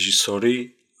მექსიკელი რეჟისორი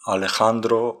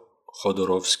ალეხანდრო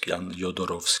ხოდოროვსკი ან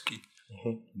იოდოროვსკი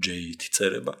ჯეითი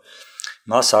წერება.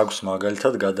 მას აქვს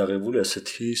მაგალითად გადაღებული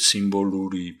ესეთი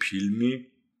სიმბოლური ფილმი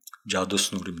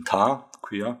ჯადოსნური მთა,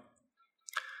 ქვია.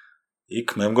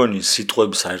 იქ მე მგონი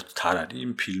სიტყვები საერთოდ არ არის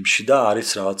იმ ფილმში და არის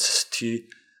რაღაც ესეთი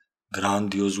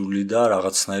გრანდიოზული და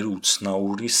რაღაცნაირი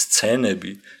უცნაური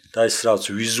სცენები და ეს რაღაც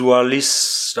ვიზუალის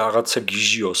რაღაცა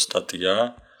გიჟი ოსტატია.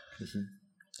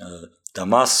 და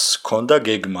მას ქონდა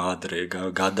გეგმა ადრე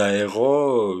გადაეღო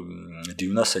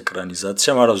დიუნას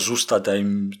ეკრანიზაცია, მაგრამ ზუსტად აი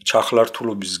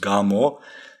ჩახლართულობის გამო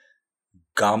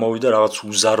გამოვიდა რაღაც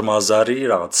უზარმაზარი,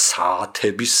 რაღაც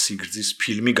საათების სიგრძის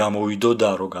ფილმი გამოვიდოდა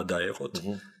რომ გადაეღოთ.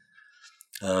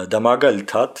 და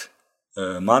მაგალითად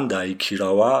მან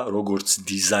დაიქირავა როგორც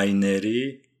დიზაინერი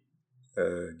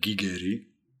გიგერი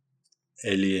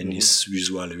ელიანის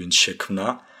ვიზუალი ვინც შექმნა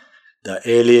და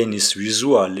ელიანის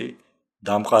ვიზუალი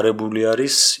დამყარებული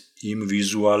არის იმ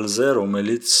ვიზუალზე,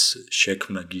 რომელიც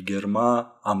შექმნა გიგერმა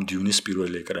ამ დიუნის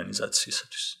პირველი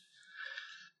ეკრანიზაციისათვის.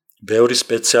 ბევრი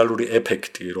სპეციალური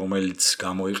ეფექტი, რომელიც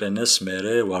გამოიყენეს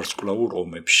მერე ვარსკვლავურ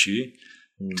ომებში,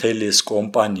 მთელი ეს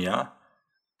კომპანია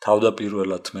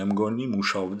თავდაპირველად მე მგონი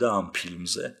მუშაობდა ამ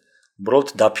ფილმზე. უბრალოდ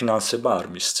დაფინანსება არ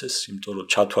მისცეს, იმიტომ რომ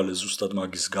ჩათვალეს ზუსტად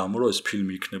მაგის გამო, რომ ეს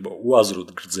ფილმი იქნება უაზროდ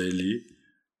გრძელი,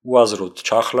 უაზროდ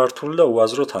ჩახლართული და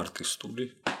უაზროდ არტისტული.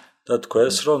 და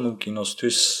თქვენს რომ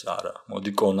კინოსთვის არა,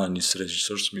 მოდი კონანის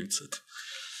რეჟისორს მივცეთ.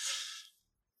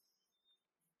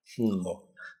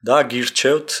 და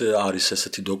გირჩევთ არის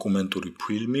ესეთი დოკუმენტური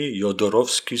ფილმი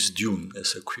იოდოროვსკის დიუნ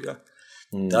ესე ქვია.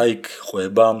 და იქ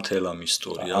ყვება მთელ ამ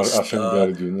ისტორიას და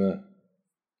დიუნა.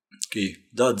 კი,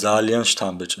 და ძალიან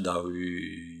შთამბეჭდავი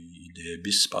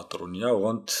იდეების პატრონია,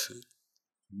 ოღონდ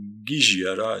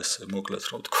გიჟია რა ესე მოკლედ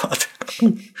რომ თქვა.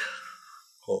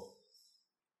 ხო.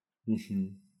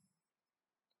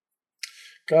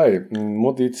 კაი,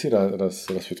 მოდი იცი რას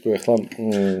ვიტყვი ახლა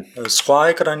სხვა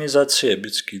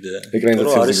ეკრანიზაციებიც კიდე.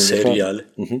 არის სერიალი.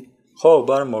 ხო,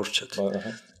 ბარ მორჩეთ.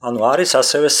 ანუ არის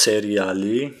ასევე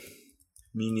სერიალი,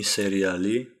 მინი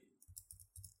სერიალი,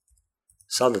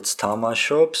 სადაც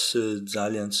თამაშობს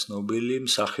ძალიან ცნობილი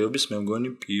მსახიობის, მე მგონი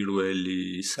პირველი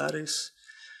ის არის.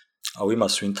 აუ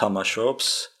იმას ვინ თამაშობს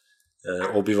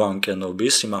ობი-ვან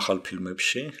კენობის იმ ახალ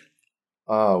ფილმებში.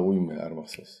 უიმე არ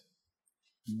მახსოვს.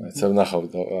 აიცა ნახავ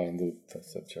და ანუ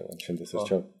დასაჩავ, შენდეს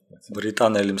ჩავ.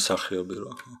 ბრიტანელი მსახიობი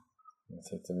რა.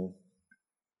 აიცა.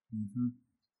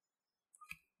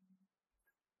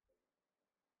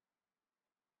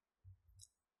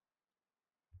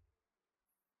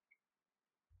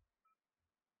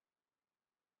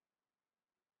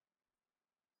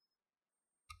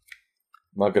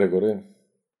 მაკგრეგორი?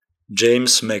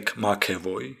 ჯეიმს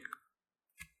მაკევოი.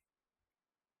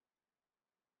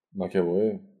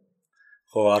 მაკევოი?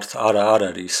 ხო, არა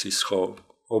არის ის, ხო.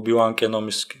 ობი-ვან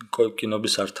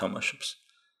კენობის არ თამაშობს.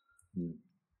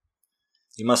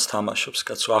 იმას თამაშობს,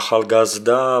 კაცო,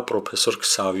 ახალგაზრდა პროფესორ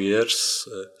ქსავიერს.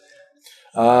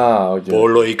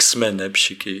 ბოლო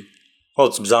X-Men-ებში კი. ხო,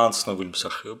 ძალიან ცნობილი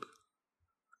მსახიობი.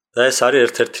 და ეს არის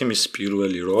ერთ-ერთი მის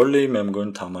პირველი როლი, მე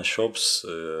მგონი თამაშობს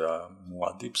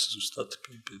მოადიბს ზუსტად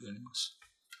იმას.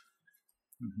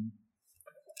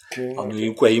 ანუ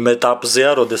უკვე იმ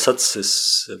ეტაპზეა, როდესაც ეს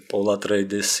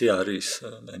პოლატრეიდესი არის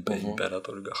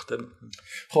იმპერატორი გახდება.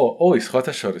 ხო,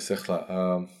 სხვათა შორის ახლა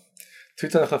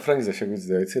თვითონ ახლა ფრანგზე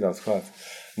შეგვიძლია იცი რა თქვა.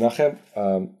 ნახე,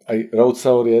 აი რა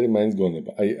უცნაური არის მაინც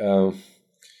გონება. აი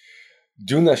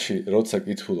დიუნაში როცა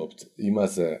კითხულობთ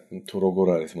იმაზე თუ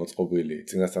როგორ არის მოწყობილი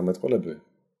წინასწარმეტყველები,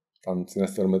 ანუ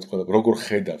წინასწარმეტყველები როგორ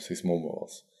ხედავს ის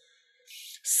მომავალს.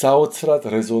 საოცრად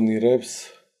რეზონირებს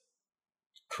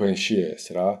თქვენში ეს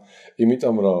რა,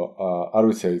 იმიტომ რომ არ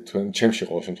ვიცი თქვენ ჩემში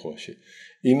ყოველ შემთხვევაში.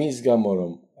 იმის გამო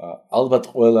რომ ალბათ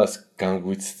ყველას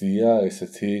განგვიცდია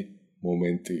ესეთი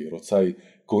მომენტი, როცა აი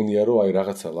გონია რომ აი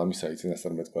რაღაცა ლამისა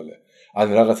წინასწარმეტყველე, ან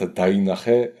რაღაცა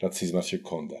დაინახე, რაც სიზმარში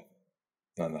გქონდა.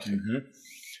 ნანახი.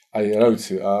 აი რა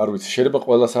ვიცი, არ ვიცი, შეიძლება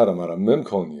ყველას არა, მაგრამ მე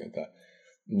მქონია და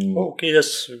კი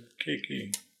ეს კი.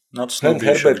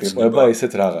 ნაცნობია შეება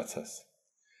ისეთ რაღაცას.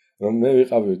 რომ მე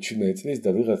ვიყავი 17 წლის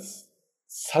და ვიღაც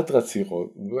სადღაც იყო,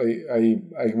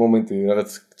 აი მომენტი რაღაც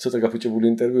ცოტა გაფუჭებული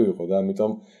ინტერვიუ იყო და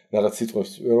ამიტომ რაღაც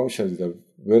სიტყვებს ვერ შევდი და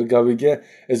ვერ გავიგე,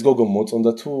 ეს გოგო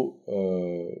მოწონდა თუ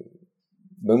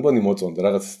მე მგონი მოწონდა,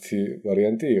 რაღაც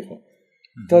ვარიანტი იყო.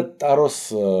 და ტაროს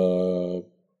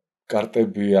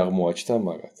კარტები აღმოაჩნდა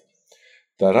მაგათ.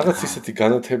 და რაღაც ისეთი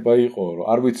განათება იყო, რომ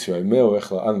არ ვიცი, აი მეო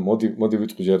ეხლა, ან მოდი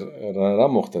ვიტყვი ჯერ რა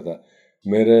მოხდა და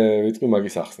მე ვიტყვი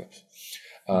მაგის ახსნებს.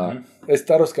 ეს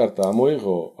ტაროს კარტა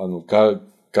ამოიღო, ანუ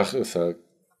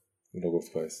როგორ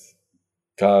თქვა ეს?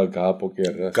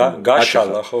 გააპოკერა.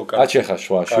 გაშალა ხო, აჩეხა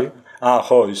შვაში.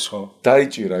 ხო, ის ხო.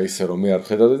 დაიჭირა ისე რომ მე არ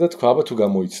ხედავდი და თქვა, აბა თუ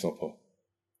გამოიცნოფო.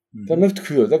 და მე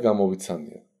ვთქვიო და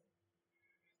გამოვიცანიო.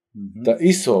 და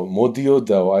ისო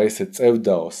მოდიოდაო, აი ესე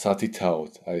წევდაო,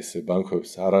 სათითაოდ, აი ესე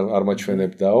ბანკებს არ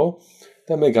მაჩვენებდაო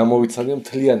და მე გამოვიცანიო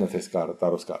მთლიანად ეს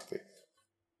ტაროს კარტი.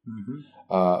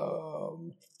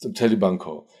 მთელი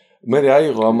ბანკო. მე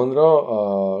აიღო ამან რომ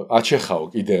აჩეხაო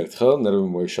კიდე ერთხელ, ნერვი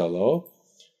მოეშალაო.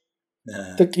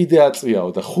 და კიდე აწვიაო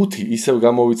და 5 ისევ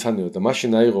გამოვიცანიო და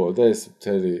მაშინ აიღო და ეს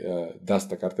მთელი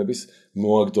დასტა კარტების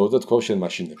მოაგდო და თქვა შენ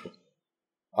მაშინებო.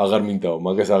 აღარ მინდაო,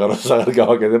 მაგას აღარ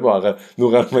გავაკეთებო, ნუ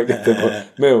აღარ მეკეთებო.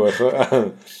 მე ხო.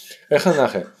 ეხლა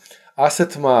ნახე.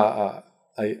 ასეთმა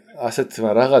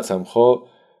რაღაცამ ხო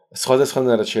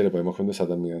სხვადასხვანაირად შეიძლება იმოქმედოს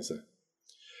ადამიანზე.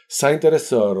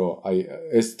 საინტერესოა რომ აი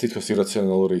ეს თითქოს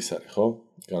ირაციონალური ის არის ხო?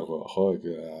 გარღვევა ხო?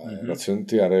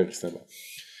 რაციონალიტეტი არ აღიხსნება.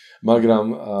 მაგრამ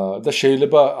და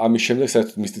შეიძლება ამის შემდეგ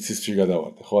საერთოდ მისტიციზმში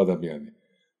გადავარდე ხო ადამიანი.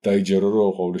 დაიჯერო რომ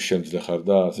ყოვლის შემძლე ხარ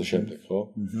და ასე შემდეგ ხო?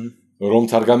 რომ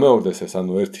არ გამეორდეს ეს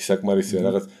ანუ ერთი საკმარისია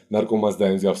რაღაც ნარკომანს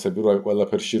დაემსგავსები რომ აი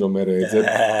ყველაფერში რომ მე ეძებ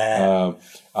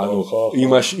ანუ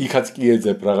იმაში იქაც კი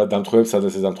ეძებ რაღაც დამთხოვებს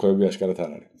სადაც ეს დამთხოვები აშკარად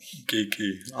არ არის. კი.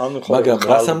 ანუ ხო მაგრამ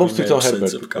რას ამბობს თვითონ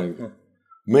ჰერბერტი?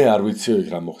 მე არ ვიციო იქ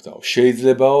რა მოხდაო.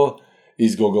 შეიძლებაო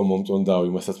ის გოგო მომწონდაო,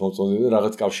 იმასაც მომწონდაო და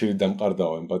რაღაც კავშირი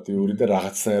დამყარდაო ემპათიური და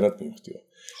რაღაცნაირად მივხვდიო.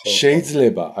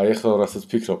 შეიძლება აი ახლა რასაც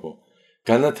ფიქრობო,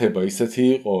 განათება ისეთი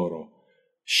იყო, რომ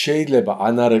შეიძლება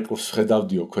ანარეკლს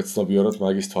ხედავდიო ქვეცნობიორად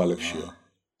მაგის თვალებშიო.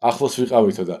 ახლოს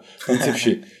ვიყავითო და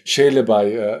პრინციპში შეიძლება აი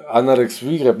ანარეკლს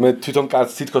ვიღებ, მე თვითონ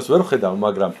კაცს თითქოს ვერ ვხედავ,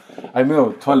 მაგრამ აი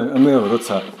მე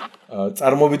როცა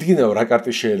წარმოვიდგინეო რა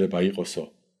კარტი შეიძლება იყოსო.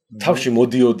 თავში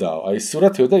მოდიოდაო, აი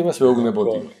სურათიო და იმას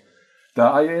ვეუბნებოდიო. და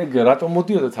აი ეგ რატომ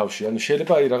მოდიოდა თავში? ანუ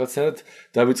შეიძლება აი რაღაცნაირად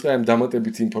დავიწყე ამ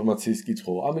დამატებითი ინფორმაციის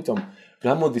კითხვა. ამიტომ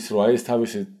გამოდის რომ აი ეს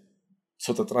თავისი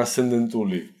ცოტა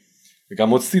ტრანსცენდენტული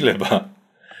გამოცდილება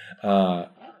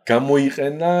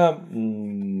გამოიყენა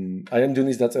აი ამ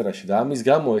დიუნის დაწერაში და ამის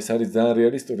გამო ეს არის ძალიან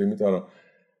რეალისტური, იმიტომ რომ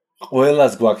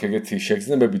ყველას გვაქვს ეგეთი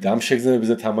შეგრძნებები და ამ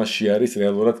შეგრძნებებზე თამაში არის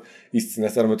რეალურად ის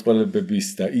წინასწარმეტყველებების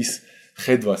და ის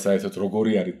ხედვა საერთოდ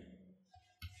როგორი არის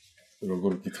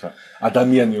როგორ გითხრა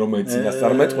ადამიანი რომელიც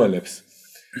წინასწარმეტყველებს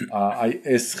აი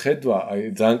ეს ხედვა აი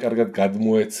ძალიან კარგად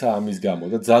გადმოეცა ამის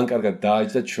გამო და ძალიან კარგად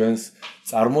დააჯდა ჩვენს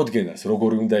წარმოდგენას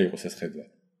როგორი უნდა იყოს ეს ხედვა.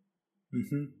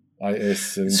 აი ეს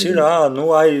სირა ნუ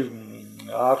აი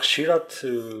ხშირად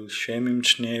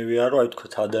შემიმჩნევია რომ აი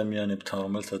თქვათ ადამიანებთან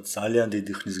რომელთაც ძალიან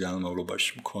დიდი ხნის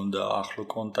განმავლობაში მქონდა ახლო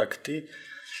კონტაქტი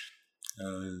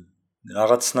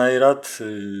რაღაცნაირად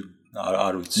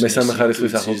არ ვიცი მესამე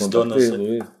ხარისხის ახლო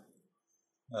კონტაქტი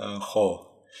ხო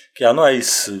კი ანუ აი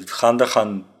ეს ხანდახან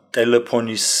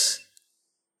ტელეფონის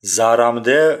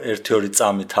ზარამდე 1-2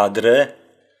 წამით ადრე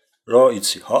რომ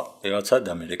იცი ხო რაღაცა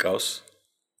დამერეკავს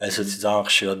ესეთი ძალიან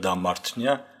ხშირად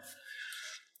დამართნია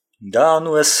და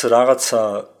ანუ ეს რაღაცა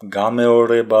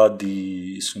გამეორებადი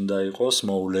ის უნდა იყოს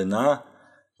მოვლენა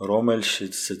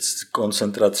რომელშიც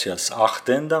კონცენტრაციას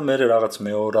ახდენ და მე რაღაც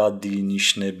მეორადი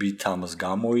ნიშნებით ამას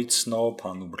გამოიცნობ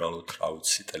ან უბრალოდ რა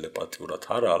ვიცი ტელეპათიურად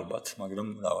არა ალბათ მაგრამ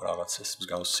რაღაც ეს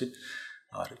მსგავსი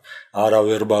არის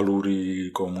არავერბალური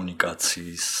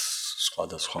კომუნიკაციის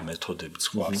სხვადასხვა მეთოდებიც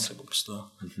ხო არსებობს და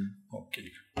ოკეი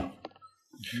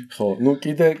ხო, ნუ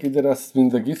კიდე რას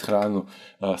მინდა გითხრა, ანუ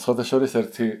სხვათა შორის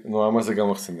ერთი, ნუ ამაზე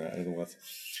გამახსენა რაღაც.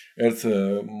 ერთ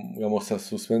გამოსას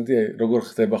უსმენდი, როგორ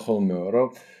ხდება ხოლმე, რომ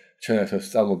ჩვენ ახლა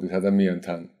სწავლობთ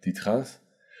ადამიანთან დიდხანს,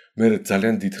 მე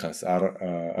ძალიან დიდხანს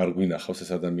არ გვინახავს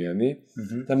ეს ადამიანი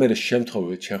და მე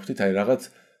შემთხვევით შეხვდით აი რაღაც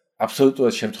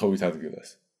აბსოლუტურად შემთხვევით ადგილას.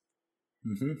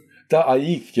 და აი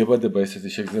იქ გებადება ესეთი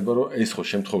შეგრძნება, რომ ეს ხო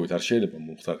შემთხვევით არ შეიძლება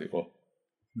მომხდარიყო.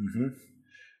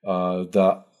 და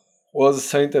ყველაზე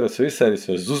საინტერესო ის არის,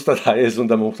 რომ ზუსტად აი ეს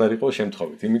უნდა მომხდარიყო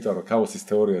შემთხვევით, იმიტომ რომ ქაოსის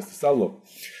თეორიას ვსწავლობ,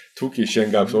 თუ კი შენ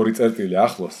გაქვს 2 წერტილი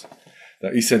ახლოს და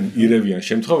ისინი ირევიან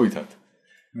შემთხვევითად,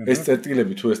 ეს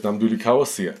წერტილები თუ ეს ნამდვილი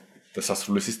ქაოსია და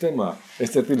სასრული სისტემაა, ეს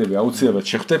წერტილები აუცილებლად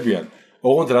შეხვდებიან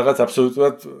ოღონდ რაღაც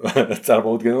აბსოლუტურად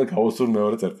წარმოუდგენელ ქაოსურ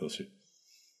მეორე წერტილში.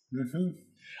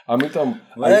 ამიტომ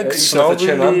აი ისაც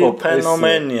ჩვენ ამბობ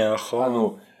ფენომენია ხო? ანუ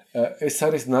ეს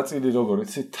არის ნაწილი როგორ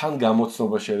იცი თან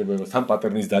გამოცნობა შეიძლება იყოს თან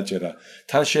პატერნის დაჭერა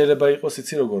თან შეიძლება იყოს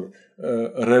იცი როგორ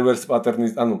რევერს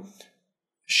პატერნის ანუ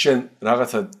შენ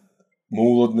რაღაცა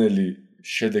მოულოდნელი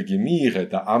შედეგი მიიღე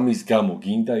და ამის გამო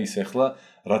გინდა ის ახლა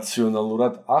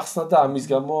რაციონალურად ახსნა და ამის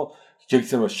გამო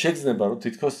შეგრძნება რომ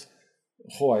თითქოს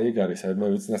ხო აი ეგ არის აი მე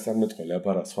ვიწინასწარმეტყველი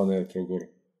აბა რა სხვანაირად როგორ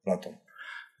რატომ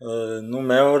ნუ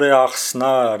მეორე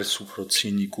ახსნა არის უფრო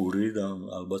ცინიკური და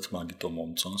ალბათ მაგიტომ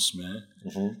მომწონს მე.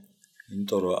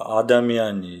 იმიტომ რომ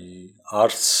ადამიანი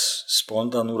არც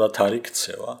სპონტანურად არ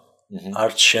იქცევა,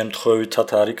 არც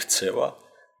შემთხვევითად არ იქცევა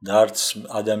და არც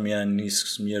ადამიანის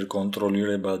მიერ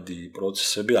კონტროლირებადი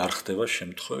პროცესები არ ხდება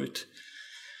შემთხვევით.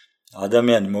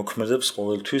 ადამიანი მოქმედებს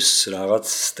ყოველთვის რაღაც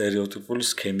სტერეოტიპული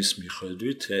სქემის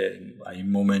მიხედვით, აი იმ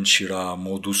მომენტში რა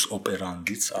მოდუს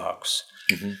ოპერანდიც აქვს.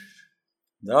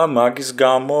 და მაგის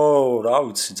გამო, რა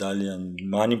ვიცი, ძალიან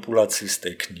манипуляციის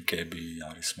ტექნიკები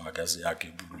არის მაგაზე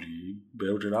აგებული.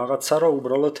 ბევრი რაღაცა რა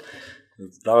უბრალოდ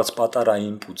რაღაც პატარა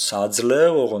ინპუტს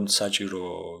აძლევ, ოღონდ საჭირო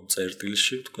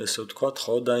წერტილში, ესე ვთქვათ,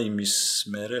 ხო და იმის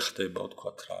მერე ხდება,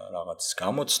 ვთქვათ, რაღაც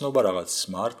გამოცნობა, რაღაც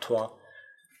მართვა.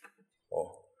 ხო.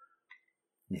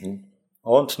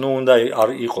 ოღონდ ნუ უნდა არ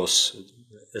იყოს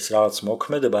ეს რაღაც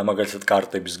მოქმედება, მაგალითად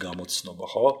კარტების გამოცნობა,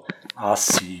 ხო?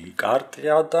 100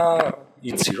 კარტია და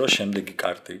იცი რომ შემდეგი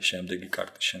კარტი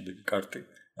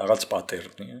რაღაც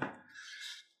პატერნია.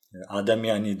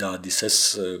 ადამიანი დადის ეს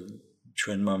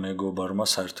ჩვენმა მეგობარმა,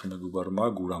 საერთო მეგობარმა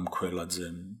გურამ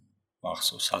ქველაძემ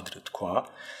მახსოვს ადრე თქვა,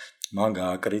 მან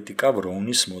გააკრიტიკა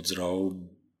ბროუნის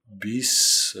მოძრაობის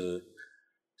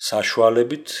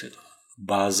საშუალებით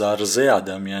ბაზარზე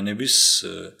ადამიანების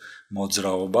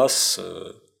მოძრაობას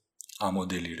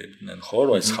ამოდელირებდნენ, ხო,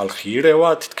 რომ ეს ხალხი ირევა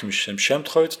თითქმის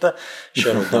შემთხვევით და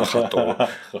შენ რო დახატო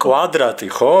კვადრატი,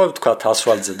 ხო, თქვა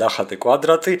ასფალტზე დახატე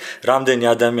კვადრატი, რამდენი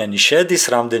ადამიანი შედის,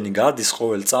 რამდენი გადის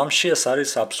ყოველ წამში, ეს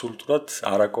არის აბსოლუტურად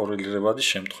არაკორელირებადი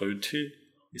შემთხვევითი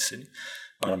ისინი.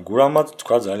 მაგრამ გურამად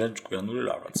თქვა ძალიან ჭკვიანური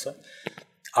რაღაცა.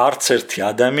 არც ერთი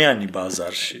ადამიანი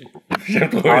ბაზარში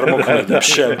არ მოქმედებს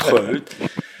შემთხვევით.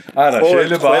 არა,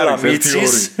 შეიძლება არის ერთი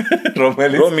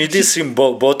რომელიც რომ მიდის იმ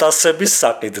ბოტასების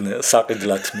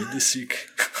საყიდლად მიდის იქ.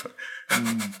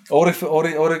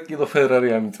 2 კილო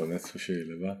ფერარი ამიწონეს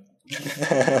შეიძლება.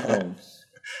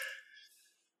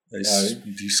 ეს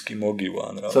დისკი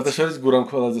მოგივან რა. საერთოდ გურამ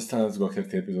ქველაძესთანაც გვაქვს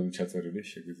ერთი ეპიზოდი ჩაწერილი,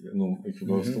 შეგვიძლია. ნუ იქ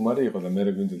ბოსტუმარი იყო და მე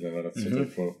გვინდოდა რაღაც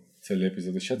უფრო წელი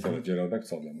ეპიზოდი ჩაწერა, ჯერ არ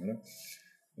დაგწავდა, მაგრამ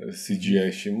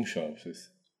CGI-ში მუშაობს ეს.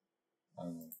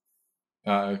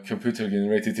 Computer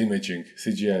generated imaging,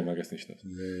 CGI მაგას ნიშნავს.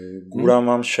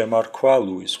 გურამამ შემარქვა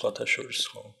ლუის სხვათა შორის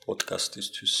ხო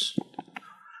პოდკასტისთვის.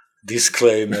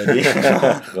 Disclaimer-ი.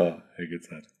 ხო, ეგეც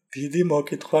არის. დიდი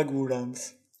მოკითხვა გურამს.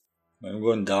 მე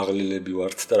მგონი დაღლილები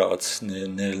ვართ და რაღაც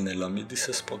ნელ-ნელა მიდის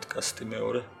ეს პოდკასტი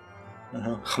მეორე.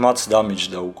 ხმაც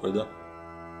დამიჯდა უკვე და.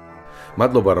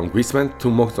 მადლობა რომ გვისმენთ, თუ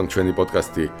მოგწონთ ჩვენი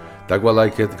პოდკასტი,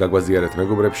 დაგვალაიქეთ, გაგვაზიარეთ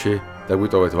მეგობრებში,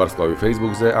 დაგვიტოვეთ ვარსკვლავი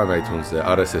Facebook-ზე, ან iTunes-ზე,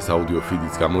 RSS audio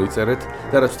feed-იც გამოიწერეთ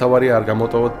და რაც თავარია არ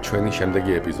გამოტოვოთ ჩვენი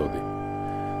შემდეგი ეპიზოდი.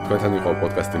 თქვენთან იყო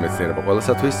პოდკასტი მეცნიერება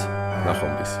ყველასათვის,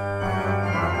 ნახვამდის.